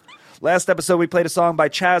 Last episode, we played a song by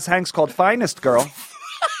Chaz Hanks called Finest Girl.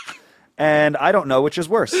 And I don't know which is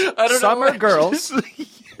worse. I don't know Summer which Girls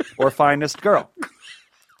or Finest Girl.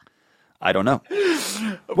 I don't know.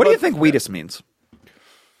 What do you think Wheatus means?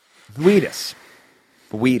 Wheatus.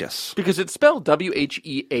 Because it's spelled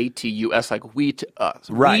Wheatus, like wheat.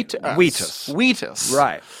 Right. Wheatus. Wheatus.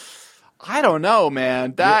 Right. I don't know,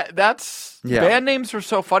 man. That's Yeah. band names are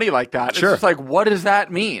so funny like that. Sure. It's just like, what does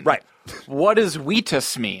that mean? Right. What does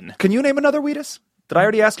Wheatus mean? Can you name another Wheatus? Did I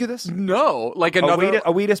already ask you this? No, like another.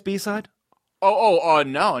 A Wheatus B-side? No, I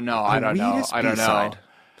don't know. Wheatus I don't know. B-side.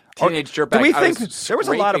 Teenage Dirtbag. Do we I think there was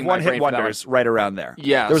a lot of scraping my one-hit brain for that wonders right around there?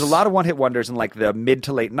 Yes. There was a lot of one-hit wonders in like the mid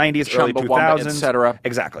to late 90s, early Chumbawamba, 2000s. et cetera.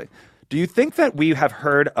 Exactly. Do you think that we have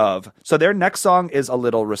heard of... So their next song is A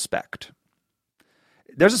Little Respect.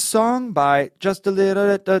 There's a song by Just a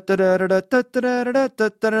Little...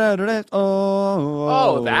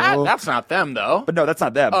 Oh, that's not them though. But no, that's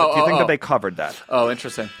not them. But do you think that they covered that? Oh,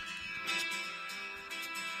 interesting.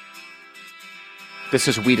 This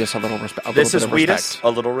is Wheatus, A Little Respect. This is Wheatus, A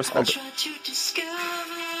Little Respect.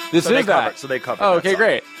 This So they is that. covered- so they covered Oh, that okay, song.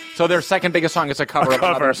 great. So their second biggest song is a cover of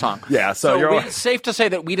another song. Yeah, so you're- it's safe to say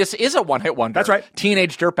that Wheatus is a one-hit wonder. That's right.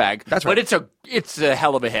 Teenage Dirtbag. That's right. But it's a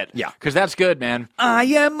hell of a hit. Yeah. Because that's good, man. I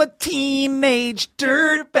am a teenage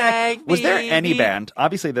dirtbag. Was there any baby. band?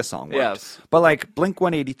 Obviously, this song worked. Yes. But like Blink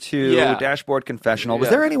 182, Yeah. Dashboard Confessional. Was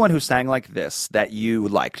Yeah. there anyone who sang like this that you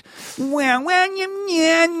liked?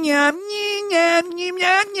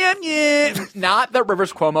 Not that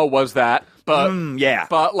Rivers Cuomo was that, but Yeah.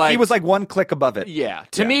 But like he was like one click above it. yeah.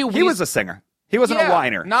 To me, he was a singer. He wasn't a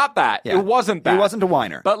whiner. Not that. Yeah. It wasn't that. He wasn't a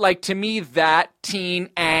whiner. But like to me, that teen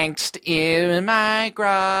angst in my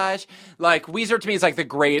garage, like Weezer to me is like the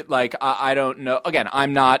great. Like I don't know. Again,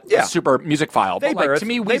 I'm not Yeah. a super music file, they but like birthed, to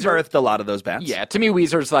me, they Weezer. birthed a lot of those bands. Yeah, to me,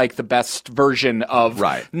 Weezer's like the best version of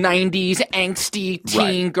Right. 90s angsty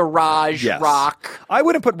teen Right. garage Yes. rock. I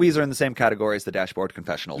wouldn't put Weezer in the same category as the Dashboard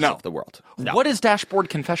Confessionals No. of the world. No. What is Dashboard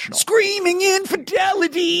Confessional? Screaming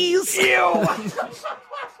infidelities. Ew.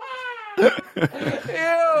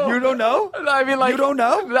 You don't know? I mean, like You don't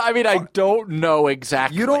know? I mean, I don't know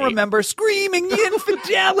exactly. You don't remember screaming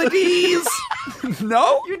infidelities?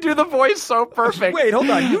 No? You do the voice so perfect. Wait, hold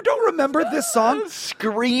on. You don't remember this song?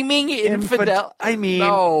 Screaming infidel. I mean,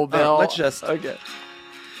 no, Bill. let's just okay.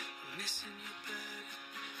 Let's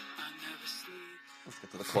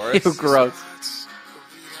get to the chorus. Ew, gross.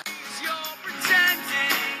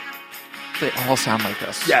 They all sound like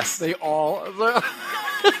this. Yes. They all.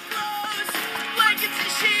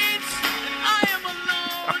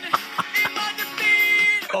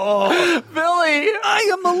 Oh, Billy! I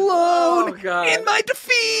am alone Oh, God. in my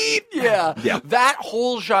defeat. Yeah. Yeah. That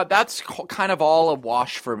whole shot, that's kind of all a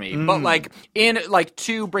wash for me. But like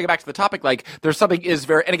to bring it back to the topic, like there's something is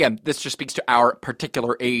very, and again, this just speaks to our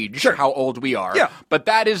particular age, Sure. how old we are. Yeah. But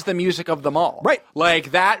that is the music of them all. Right.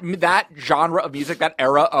 Like that genre of music, that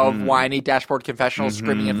era of whiny Dashboard Confessionals,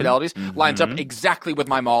 screaming infidelities lines up exactly with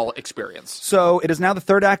my mall experience. So it is now the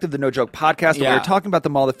third act of the No Joke podcast. And Yeah. we were talking about the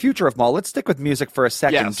mall, the future of mall. Let's stick with music for a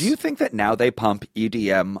second. Yes. Do you think that now they pump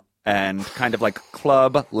EDM and kind of like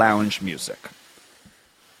club lounge music?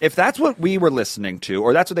 If that's what we were listening to,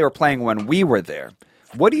 or that's what they were playing when we were there,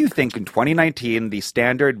 what do you think in 2019 the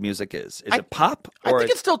standard music is? Is it pop? I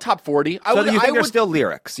think it's still top 40. So you think there's still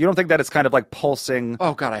lyrics? You don't think that it's kind of like pulsing?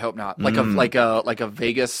 Oh God, I hope not. Like a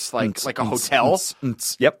Vegas, like a hotel.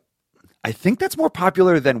 Yep. I think that's more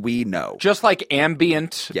popular than we know. Just like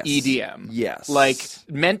ambient Yes. EDM. Yes. Like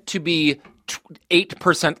meant to be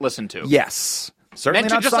 8% listened to. Yes. Certainly Meant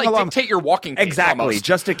to not just sung along. dictate your walking pace. Exactly, almost.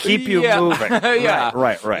 just to keep you Yeah. moving. Yeah.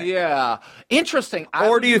 Right. Yeah. Interesting.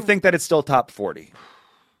 Or do you think that it's still top 40?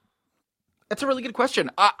 That's a really good question.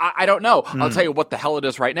 I don't know. I'll tell you what the hell it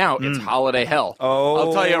is right now. It's holiday hell. Oh,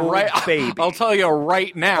 I'll tell you right. baby. I'll tell you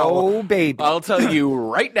right now. Oh, baby. I'll tell you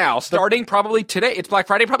right now. Starting probably today. It's Black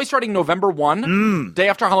Friday. Probably starting November 1, day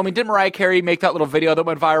after Halloween. Did Mariah Carey make that little video that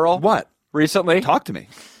went viral? What? Recently? Talk to me.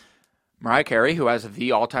 Mariah Carey, who has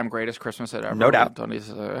the all-time greatest Christmas hit ever. No doubt.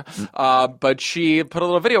 But she put a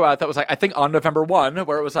little video out that was like, I think on November 1,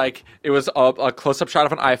 where it was like, it was a close-up shot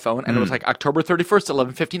of an iPhone, and it was like October 31st,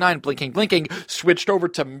 11:59, blinking, switched over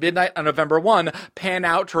to midnight on November 1, pan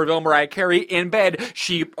out to reveal Mariah Carey in bed.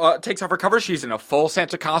 She takes off her cover. She's in a full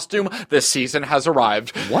Santa costume. This season has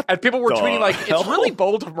arrived. What And people were the tweeting like, hell? it's really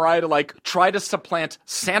bold of Mariah to like try to supplant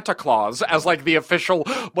Santa Claus as like the official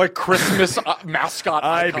like Christmas mascot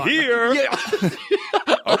I'm icon. here. Yeah.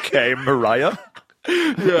 Okay, Mariah.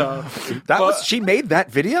 Yeah. She made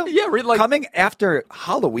that video? Yeah, like coming after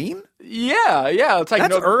Halloween? Yeah. It's like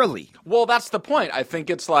That's early. Well, that's the point. I think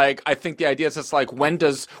the idea is it's like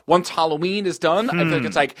once Halloween is done, I think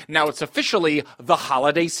it's like now it's officially the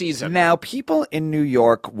holiday season. Now, people in New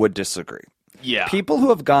York would disagree. Yeah. People who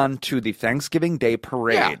have gone to the Thanksgiving Day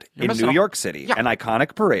parade you're in missing New out. York City, Yeah. an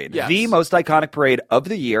iconic parade, Yes. the most iconic parade of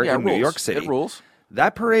the year Yeah, in it New rules. York City. It rules.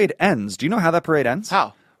 That parade ends. Do you know how that parade ends?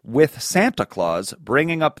 How? With Santa Claus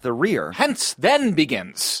bringing up the rear. Hence, then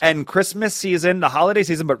begins. And Christmas season, the holiday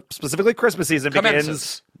season, but specifically Christmas season begins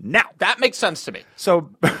Commences. now. That makes sense to me. So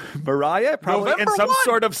Mariah probably in November some 1.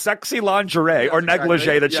 sort of sexy lingerie or negligee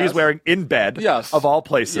exactly. that she's Yes. wearing in bed, Yes. of all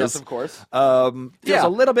places. Yes, of course. Feels Yeah. a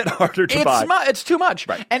little bit harder to buy. It's too much.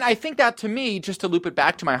 Right. And I think that to me, just to loop it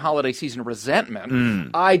back to my holiday season resentment,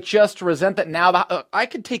 I just resent that now that I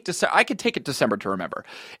could take it December to remember.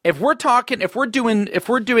 If we're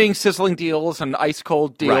doing sizzling deals and ice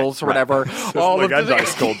cold deals or whatever, all of and the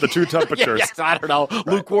ice cold, the two temperatures. Yes, I don't know,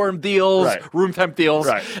 lukewarm deals, Right. room temp deals.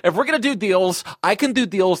 Right. If we're gonna do deals, I can do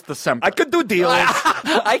deals December. I could do deals.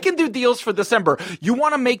 I can do deals for December. You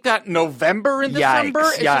want to make that November and December? Yikes,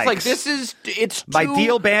 It's just like yikes. it's My too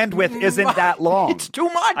deal bandwidth isn't that long. It's too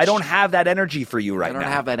much. I don't have that energy for you right I now. don't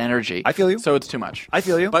have that energy. I feel you. So it's too much. I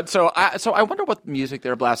feel you. But so I wonder what music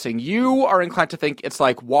they're blasting. You are inclined to think it's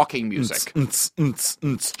like walking music.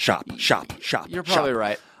 Shop. You're probably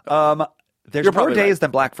right. There's You're more probably days right.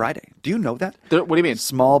 than Black Friday. Do you know that? What do you mean?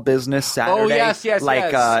 Small Business Saturday. yes,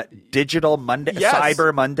 like yes. Digital Monday, Yes.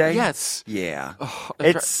 Cyber Monday. Yes. Yeah.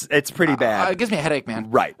 It's pretty bad. It gives me a headache,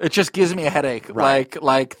 man. Right. It just gives me a headache. Right.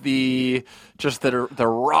 Like the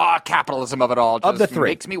raw capitalism of it all. Just Of the three,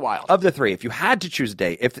 makes me wild. Of the three, if you had to choose a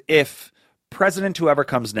day, if President whoever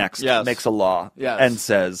comes next Yes. makes a law Yes. and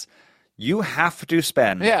says you have to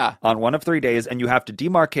spend Yeah. on one of 3 days and you have to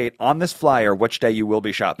demarcate on this flyer which day you will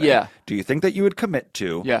be shopping. Yeah. Do you think that you would commit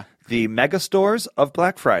to Yeah. the mega stores of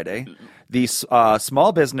Black Friday, the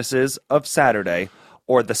small businesses of Saturday,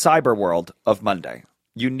 or the cyber world of Monday?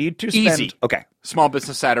 You need to spend. Easy. Okay. Small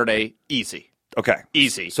Business Saturday, easy. Okay.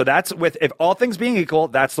 Easy. So that's if all things being equal,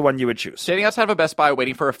 that's the one you would choose. Standing outside of a Best Buy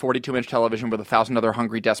waiting for a 42-inch television with 1,000 other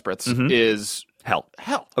hungry desperates is Hell.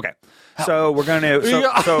 hell. Okay. So we're going to.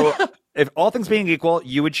 Yeah. So if all things being equal,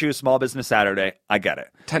 you would choose Small Business Saturday. I get it.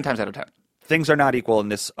 10 times out of 10. Things are not equal in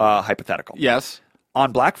this hypothetical. Yes.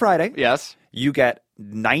 On Black Friday, Yes. you get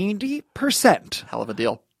 90% Hell of a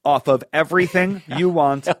deal. off of everything you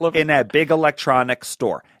want Hell of- in a big electronics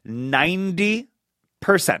store. 90%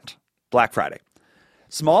 Black Friday.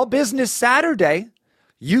 Small Business Saturday,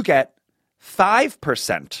 you get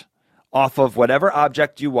 5% off of whatever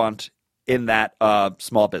object you want in that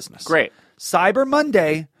small business. Great. Cyber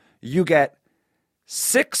Monday, you get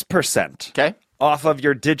 6% Okay. off of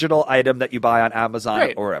your digital item that you buy on Amazon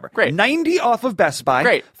Great. or wherever. Great. 90 off of Best Buy.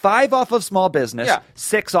 Great. 5 off of small business. Yeah.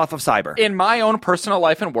 6 off of cyber. In my own personal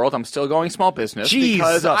life and world, I'm still going small business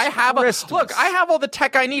because Jesus I have Christmas. I have all the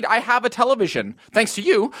tech I need. I have a television. Thanks to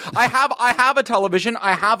you. I have a television.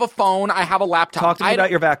 I have a phone. I have a laptop. Talk to me about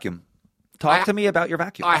your vacuum. Talk I- to me about your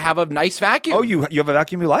vacuum. I have a nice vacuum. Oh, you have a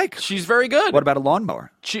vacuum you like? She's very good. What about a lawnmower?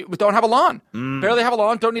 We don't have a lawn. Barely have a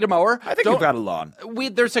lawn. Don't need a mower. I think Don't- you've got a lawn.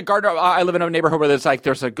 There's a garden. I live in a neighborhood where there's a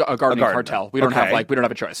gardening garden. cartel. We don't Okay.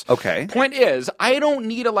 have a choice. Okay. Point is, I don't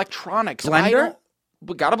need electronics. I Blender? don't-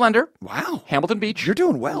 got a blender. Wow. Hamilton Beach. You're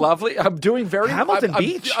doing well. Lovely. I'm doing very Hamilton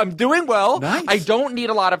Beach? I'm doing well. Nice. I don't need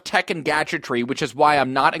a lot of tech and gadgetry, which is why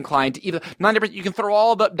I'm not inclined to either. 90%, you can throw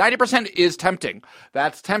all the 90% is tempting.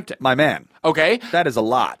 That's tempting. My man. Okay. That is a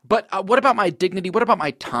lot. But what about my dignity? What about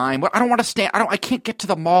my time? I don't want to stand. I can't get to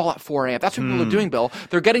the mall at 4 a.m. That's what people are doing, Bill.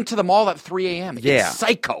 They're getting to the mall at 3 a.m. Yeah. It's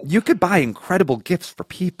psycho. You could buy incredible gifts for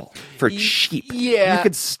people for cheap. Yeah. You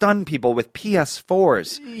could stun people with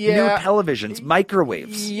PS4s, Yeah. new televisions,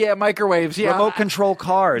 microwaves, Yeah, microwaves. Yeah. remote control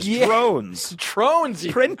cars, Yeah. drones, Drones.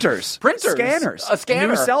 printers, Printers. scanners, A scanner.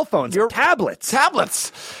 new cell phones, tablets.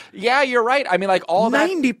 Tablets. Yeah, you're right. I mean, like all that.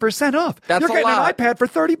 90% off. That's You're a getting lot. an iPad for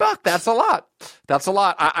 $30. That's a lot. That's a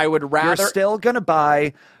lot. I would rather. You're still going to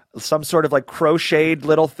buy some sort of like crocheted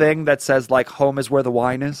little thing that says like home is where the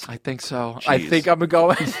wine is. I think so. I Jeez. think I'm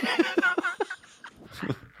going.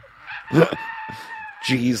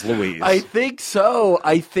 Jeez Louise. I think so.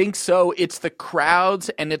 It's the crowds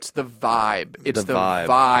and it's the vibe. It's the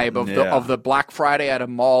vibe of the Black Friday at a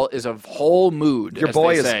mall is a whole mood. Your as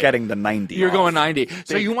boy they is say. getting the 90. You're off. going 90.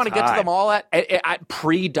 So Big you want to get to the time. mall at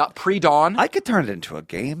pre-dawn? I could turn it into a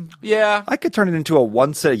game. Yeah. I could turn it into a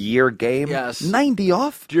once-a-year game. Yes. 90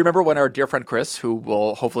 off. Do you remember when our dear friend Chris, who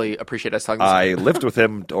will hopefully appreciate us telling this? I lived with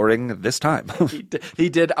him during this time. He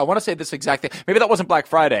did. I want to say this exact thing. Maybe that wasn't Black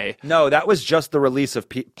Friday. No, that was just the release of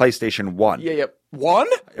PlayStation 1. Yeah. One?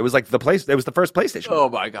 It was like it was the first PlayStation. Oh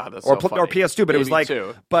my God, that's or so funny. or PS2, but it was Maybe like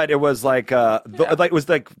two. but it was like it was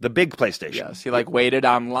like the big PlayStation. Yes, he waited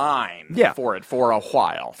online for it for a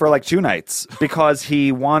while. For like 2 nights because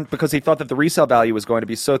he thought that the resale value was going to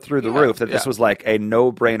be so through the roof that this was like a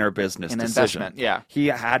no-brainer business decision. Investment, yeah.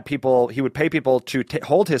 He would pay people to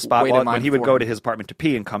hold his spot Wait in when line he would for go him. to his apartment to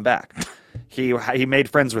pee and come back. He made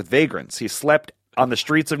friends with vagrants. He slept on the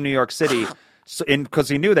streets of New York City because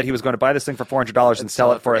he knew that he was going to buy this thing for $400 and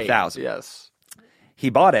sell it for $1,000. Yes. He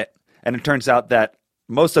bought it, and it turns out that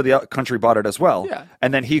most of the country bought it as well. Yeah.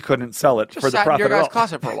 And then he couldn't sell it for the sat in profit your at guy's all.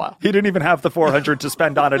 closet for a while. He didn't even have the $400 to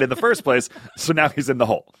spend on it in the first place, so now he's in the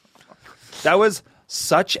hole. That was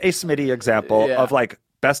such a Smitty example of like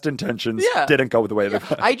best intentions didn't go the way they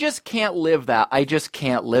thought. I just can't live that. I just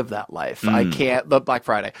can't live that life. I can't. The Black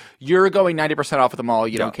Friday. You're going 90% off at the mall.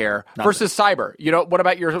 You don't care. nothing. Versus cyber. What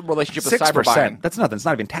about your relationship with cyber buying? 6%. That's nothing. It's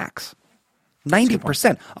not even tax. 90%.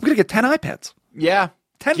 I'm going to get 10 iPads. Yeah.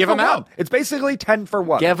 10 Give for them out. one. It's basically 10 for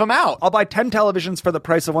one. Give them out. I'll buy 10 televisions for the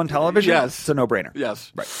price of one television. Yes. It's a no-brainer.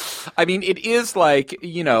 Yes. Right. I mean, it is like,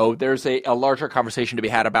 there's a larger conversation to be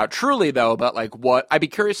had about truly, though, about like what I'd be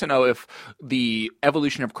curious to know if the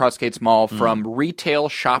evolution of Crossgates Mall from retail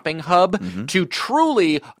shopping hub to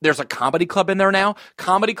truly, there's a comedy club in there now.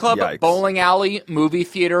 Comedy club, Yikes. bowling alley, movie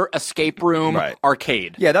theater, escape room,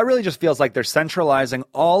 arcade. Yeah, that really just feels like they're centralizing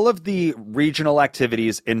all of the regional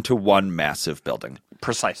activities into one massive building.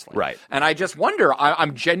 Precisely. Right. And I just wonder,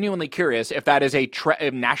 I'm genuinely curious if that is a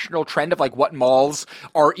national trend of like what malls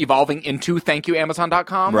are evolving into, thank you,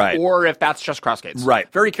 Amazon.com, Right. or if that's just Crossgates.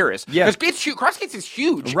 Right. Very curious. Yeah. Because Crossgates is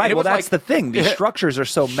huge. Right. And it Well, was that's the thing. These structures are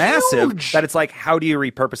so massive Huge. that it's like, how do you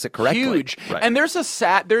repurpose it correctly? Huge. Right. And there's a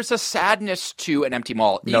sadness to an empty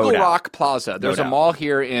mall. No Eagle doubt. Rock Plaza. There's a doubt. mall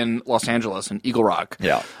here in Los Angeles, in Eagle Rock.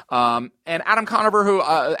 Yeah. And Adam Conover, who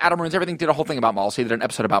Adam Ruins Everything, did a whole thing about malls. He did an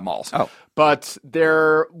episode about malls. Oh. But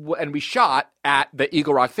and we shot at the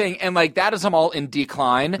Eagle Rock thing, and like that is a mall in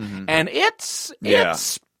decline, and it's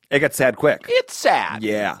It gets sad quick. it's sad.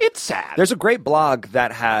 Yeah. It's sad. There's a great blog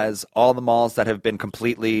that has all the malls that have been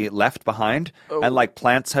completely left behind, and like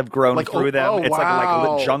plants have grown Like, through them. It's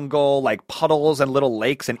wow. like jungle, like puddles and little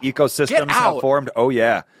lakes and ecosystems Get have out. formed. Oh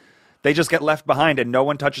yeah, they just get left behind, and no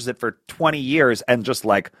one touches it for 20 years, and just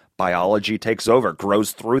like biology takes over,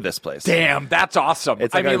 grows through this place. Damn, that's awesome.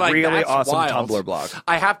 It's like I mean, a really that's awesome wild. Tumblr blog.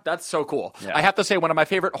 That's so cool. Yeah. I have to say, one of my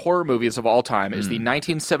favorite horror movies of all time is the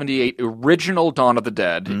 1978 original Dawn of the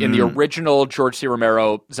Dead in the original George C.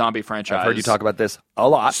 Romero zombie franchise. I've heard you talk about this a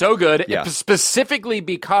lot. So good, Yeah. specifically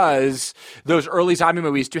because those early zombie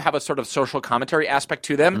movies do have a sort of social commentary aspect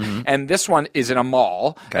to them, and this one is in a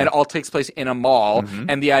mall, and it all takes place in a mall,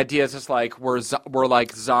 and the idea is just like we're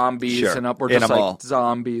like zombies, Sure. and we're In just a like mall.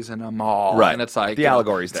 zombies in a mall, Right. And it's like The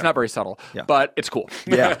allegory's It's there. not very subtle, Yeah. but it's cool.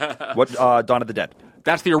 Yeah. What? Dawn of the Dead.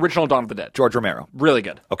 That's the original Dawn of the Dead. George Romero. Really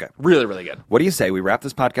good. Okay. Really, really good. What do you say we wrap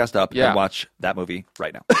this podcast up Yeah. and watch that movie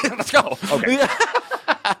right now? Let's go. Okay.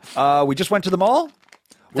 We just went to the mall.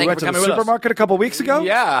 We Thank you went for to the coming with us. supermarket a couple weeks ago.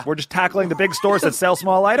 Yeah. We're just tackling the big stores that sell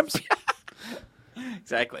small items.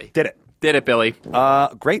 Exactly. Did it. Did it, Billy.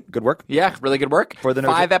 Great. Good work. Yeah, really good work. For the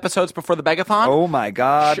 5 episodes before the Begathon. Oh, my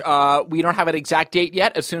God. We don't have an exact date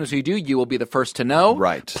yet. As soon as we do, you will be the first to know.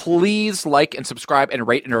 Right. Please like and subscribe and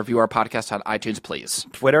rate and review our podcast on iTunes, please.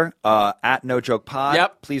 Twitter, at NoJokePod.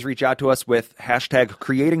 Yep. Please reach out to us with hashtag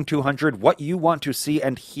creating200, what you want to see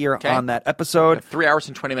and hear on that episode. 3 hours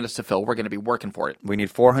and 20 minutes to fill. We're going to be working for it. We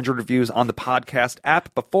need 400 reviews on the podcast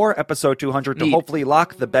app before episode 200 to hopefully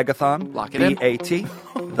lock the Begathon. Lock it in. B-A-T,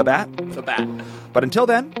 the bat. The bat. But until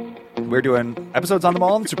then, we're doing episodes on the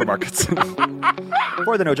mall and supermarkets.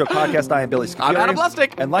 For the No Joke Podcast, I am Billy Scafuri. I'm Adam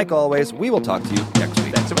Lustig. And like always, we will talk to you next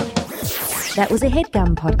week. Thanks so much. That was a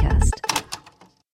HeadGum podcast.